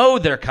 they know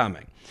they're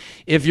coming.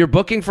 If you're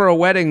booking for a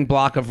wedding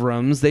block of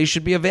rooms, they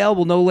should be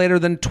available no later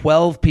than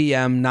 12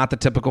 p.m., not the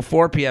typical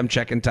 4 p.m.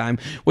 check-in time,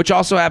 which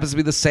also happens to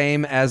be the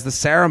same as the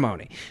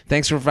ceremony.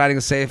 Thanks for providing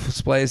a safe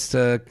place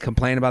to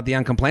complain about the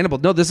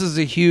uncomplainable. No, this is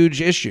a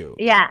huge issue.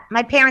 Yeah,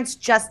 my parents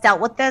just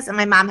dealt with this, and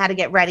my mom had to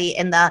get ready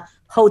in the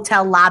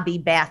hotel lobby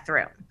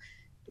bathroom.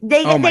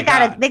 They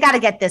gotta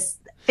get this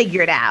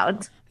figured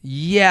out.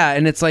 Yeah,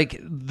 and it's like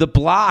the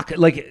block,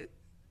 like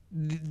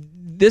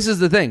this is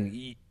the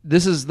thing.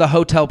 This is the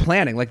hotel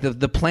planning. Like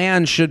the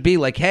plan should be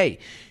like, hey,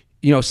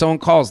 someone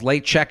calls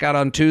late checkout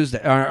on Tuesday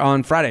or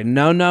on Friday.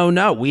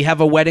 No. We have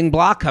a wedding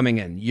block coming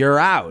in. You're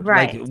out.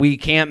 Right. Like we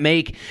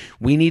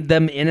need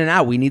them in and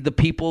out. We need the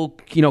people,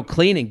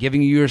 cleaning,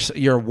 giving you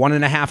your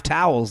 1.5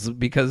 towels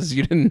because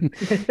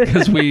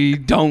we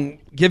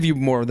don't give you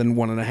more than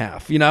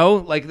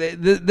 1.5, like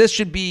this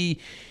should be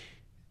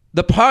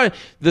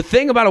the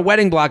thing about a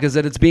wedding block is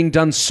that it's being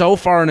done so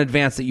far in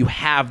advance that you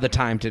have the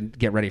time to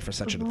get ready for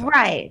such a thing.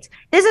 Right.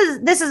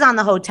 This is on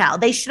the hotel.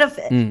 They should have.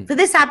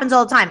 This happens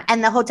all the time,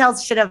 and the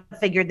hotels should have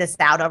figured this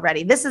out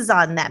already. This is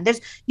on them.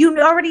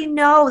 You already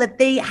know that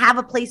they have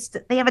a place.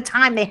 They have a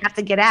time they have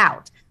to get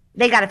out.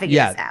 They got to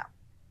figure this out.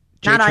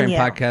 Not on you.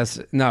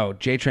 Podcast. No,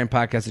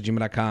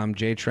 JTrainPodcast@gmail.com.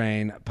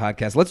 JTrain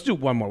Podcast. Let's do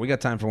one more. We got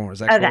time for one more. Is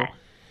that cool?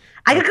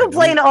 I could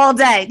complain all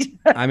day.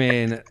 I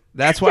mean,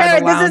 that's why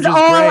Jared, the lounge this is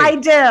all great. I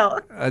do.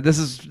 This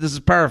is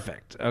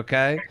perfect.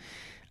 Okay.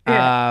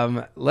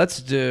 Yeah.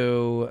 Let's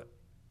do.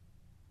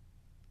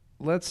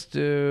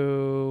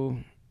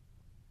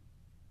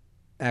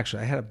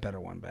 Actually, I had a better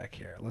one back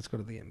here. Let's go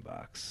to the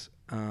inbox.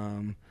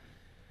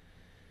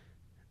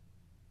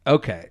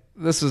 Okay,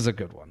 this is a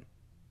good one.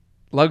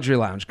 Luxury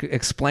Lounge,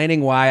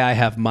 explaining why I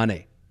have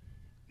money.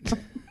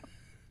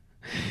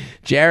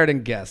 Jared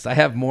and guests, I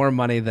have more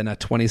money than a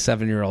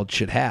 27-year-old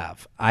should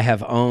have. I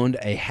have owned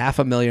a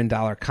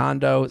 $500,000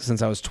 condo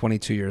since I was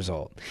 22 years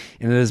old,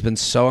 and it has been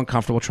so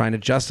uncomfortable trying to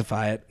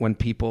justify it when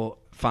people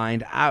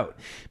find out.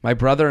 My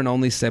brother and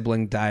only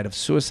sibling died of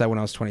suicide when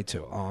I was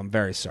 22. Oh, I'm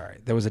very sorry.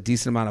 There was a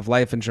decent amount of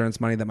life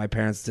insurance money that my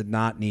parents did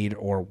not need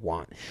or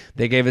want.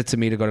 They gave it to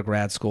me to go to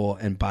grad school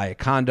and buy a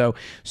condo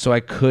so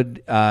I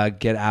could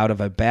get out of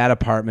a bad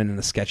apartment in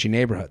a sketchy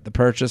neighborhood. The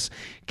purchase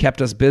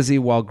kept us busy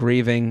while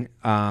grieving,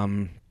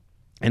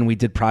 and we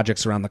did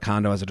projects around the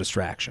condo as a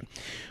distraction.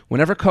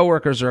 Whenever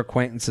coworkers or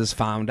acquaintances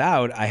found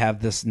out I have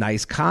this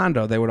nice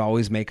condo, they would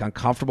always make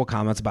uncomfortable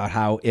comments about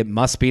how it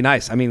must be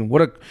nice. I mean,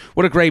 what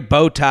a great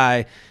bow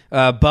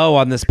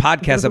on this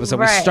podcast episode.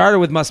 Right. We started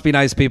with must be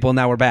nice people,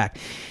 now we're back.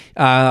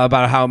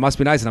 About how it must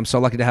be nice, and I'm so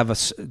lucky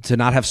to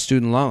not have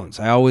student loans.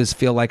 I always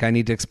feel like I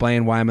need to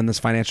explain why I'm in this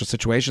financial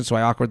situation, so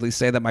I awkwardly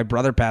say that my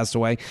brother passed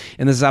away,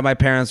 and this is how my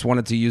parents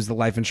wanted to use the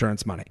life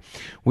insurance money.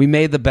 We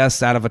made the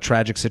best out of a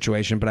tragic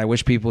situation, but I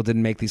wish people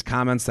didn't make these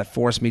comments that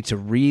forced me to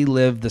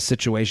relive the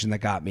situation that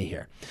got me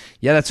here.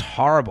 Yeah, that's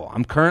horrible.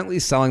 I'm currently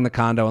selling the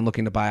condo and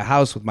looking to buy a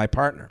house with my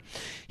partner.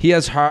 He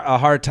has a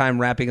hard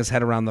time wrapping his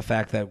head around the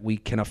fact that we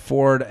can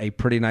afford a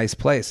pretty nice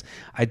place.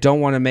 I don't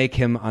want to make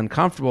him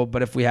uncomfortable,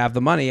 but if we have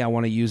the money, I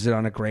want to use it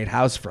on a great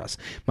house for us.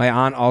 My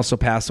aunt also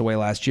passed away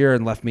last year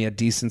and left me a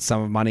decent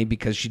sum of money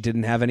because she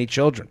didn't have any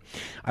children.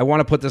 I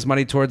want to put this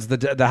money towards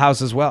the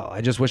house as well.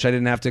 I just wish I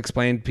didn't have to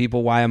explain to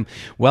people why I'm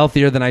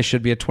wealthier than I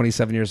should be at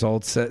 27 years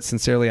old.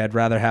 Sincerely, I'd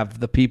rather have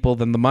the people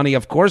than the money.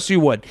 Of course you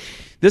would.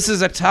 This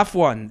is a tough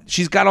one.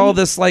 She's got all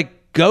this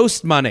like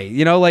ghost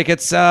money, like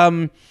it's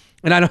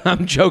and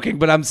I'm joking,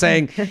 but I'm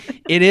saying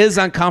it is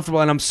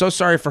uncomfortable, and I'm so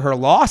sorry for her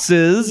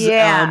losses.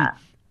 Yeah.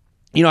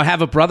 I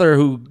have a brother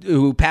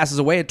who passes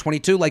away at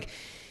 22. Like,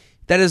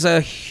 that is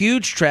a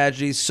huge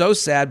tragedy, so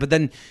sad. But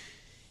then,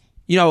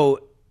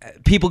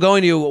 people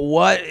going to you,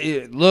 what?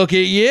 Look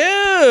at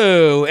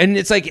you. And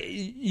it's like,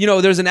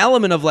 there's an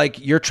element of like,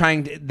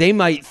 they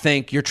might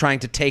think you're trying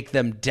to take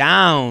them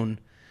down.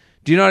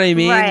 Do you know what I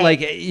mean? Right.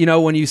 Like,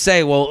 when you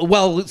say,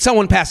 well,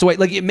 someone passed away,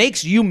 like it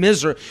makes you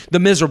the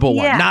miserable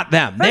one, not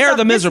them. They're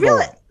the miserable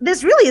one.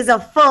 This really is a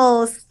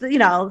full,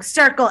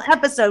 circle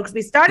episode, because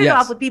we started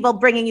off with people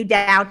bringing you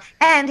down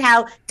and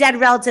how dead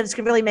relatives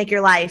can really make your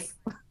life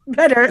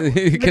better.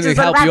 Can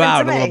help you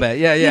out a little bit.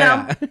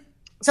 Yeah.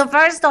 So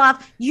first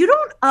off, you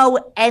don't owe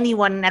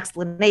anyone an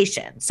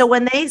explanation. So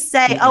when they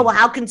say, oh, well,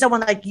 how can someone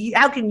like you,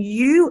 how can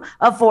you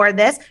afford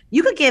this?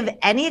 You could give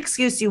any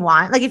excuse you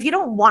want. Like if you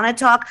don't want to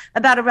talk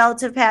about a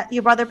relative,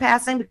 your brother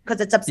passing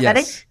because it's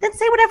upsetting, then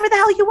say whatever the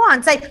hell you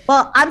want. Say,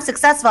 well, I'm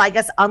successful, I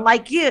guess,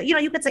 unlike you.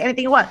 You could say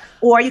anything you want.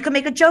 Or you could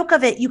make a joke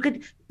of it. You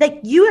could,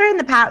 you are in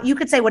the power. You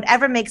could say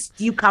whatever makes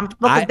you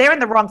comfortable, because they're in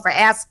the wrong for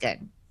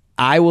asking.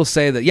 I will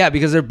say that,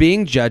 because they're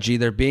being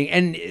judgy.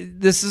 And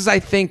this is, I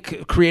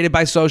think, created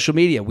by social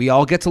media. We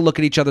all get to look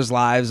at each other's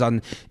lives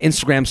on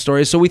Instagram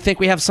stories, so we think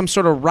we have some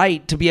sort of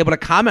right to be able to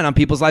comment on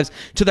people's lives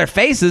to their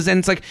faces. And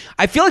it's like,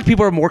 I feel like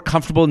people are more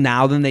comfortable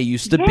now than they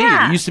used to be.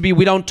 It used to be,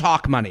 we don't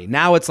talk money.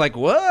 Now it's like,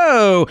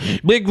 whoa,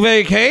 big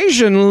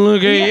vacation,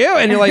 look at you.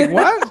 And you're like,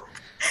 what?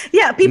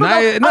 Yeah, people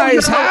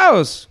nice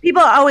house.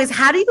 People are always,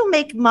 how do you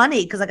make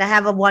money? Because I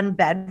have a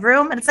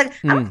 1-bedroom, and it's like,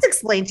 I don't have to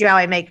explain to you how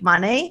I make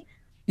money.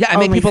 Yeah, I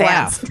make people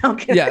laugh.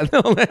 Yeah.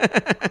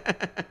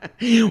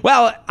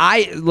 Well,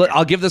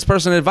 I'll give this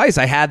person advice.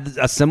 I had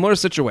a similar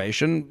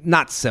situation,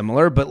 not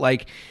similar, but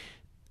like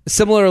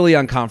similarly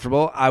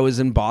uncomfortable. I was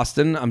in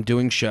Boston. I'm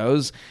doing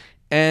shows,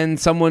 and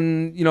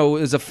someone,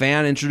 is a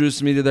fan,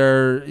 introduced me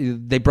to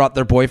they brought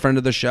their boyfriend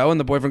to the show, and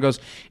the boyfriend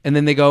goes, and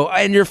then they go,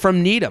 and you're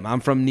from Needham.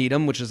 I'm from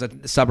Needham, which is a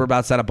suburb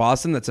outside of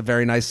Boston. That's a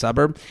very nice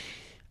suburb.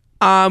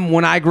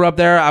 When I grew up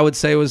there, I would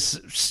say it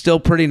was still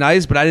pretty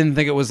nice, but I didn't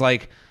think it was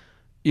like,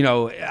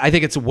 I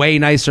think it's way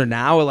nicer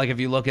now. Like if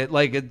you look at,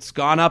 like, it's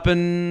gone up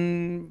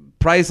in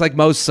price like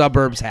most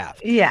suburbs have.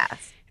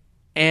 Yes.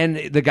 And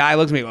the guy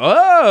looks at me,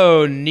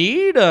 oh,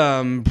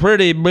 Needham,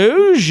 pretty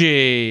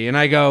bougie. And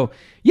I go,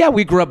 yeah,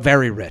 we grew up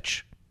very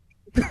rich.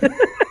 That's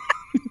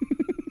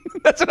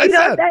what I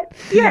said.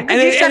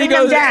 And he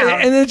goes, down.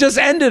 And it just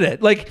ended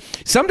it. Like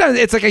sometimes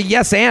it's like a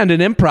yes and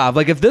an improv.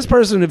 Like if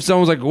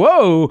someone's like,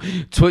 whoa,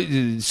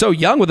 so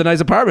young with a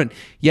nice apartment.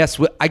 Yes,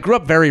 I grew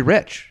up very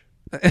rich.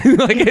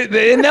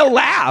 And they'll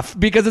laugh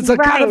because it's a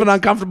kind of an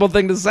uncomfortable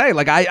thing to say.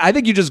 Like I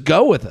think you just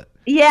go with it.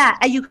 Yeah,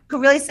 and you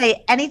could really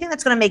say anything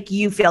that's going to make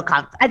you feel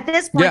comfortable at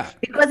this point,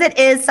 because it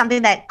is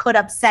something that could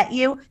upset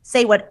you.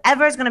 Say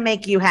whatever is going to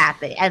make you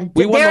happy, and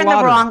they're in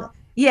the wrong.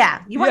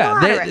 Yeah, you won the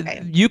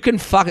lottery. You can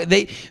fuck.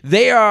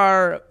 They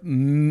are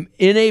in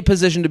a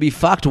position to be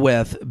fucked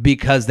with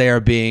because they are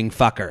being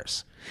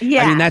fuckers.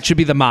 Yeah. I mean, that should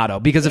be the motto,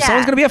 because if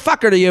someone's going to be a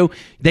fucker to you,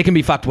 they can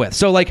be fucked with.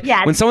 So like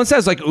when someone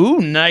says like, ooh,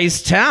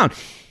 nice town.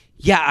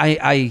 Yeah,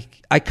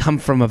 I come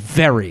from a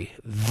very,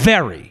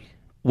 very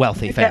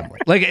wealthy family.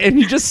 Like, and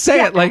you just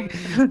say it like,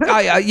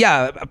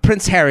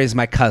 Prince Harry is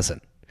my cousin.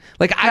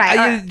 Like,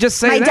 I just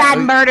say my dad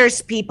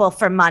murders people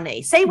for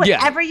money. Say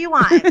whatever you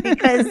want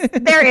because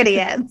they're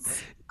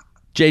idiots.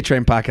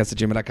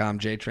 JTrainPodcast@gmail.com,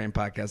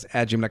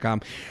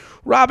 JTrainPodcast@gmail.com.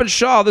 Robin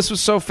Shaw, this was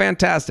so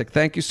fantastic.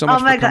 Thank you so much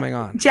for coming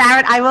on.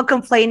 Jared, I will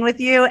complain with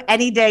you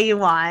any day you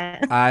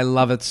want. I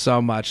love it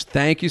so much.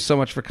 Thank you so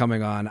much for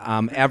coming on.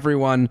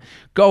 Everyone,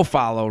 go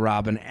follow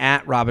Robin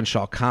at Robin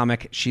Shaw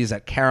Comic. She's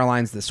at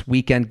Caroline's this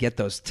weekend. Get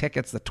those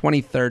tickets, the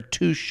 23rd,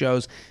 2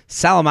 shows.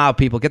 Sell them out,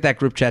 people. Get that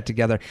group chat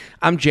together.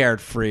 I'm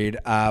Jared Freed.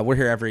 We're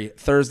here every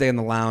Thursday in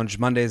the lounge,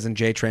 Mondays in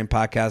JTrain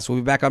Podcast. We'll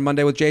be back on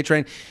Monday with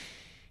JTrain.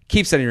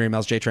 Keep sending your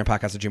emails,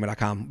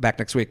 jtrainpodcast@gmail.com. Back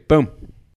next week. Boom.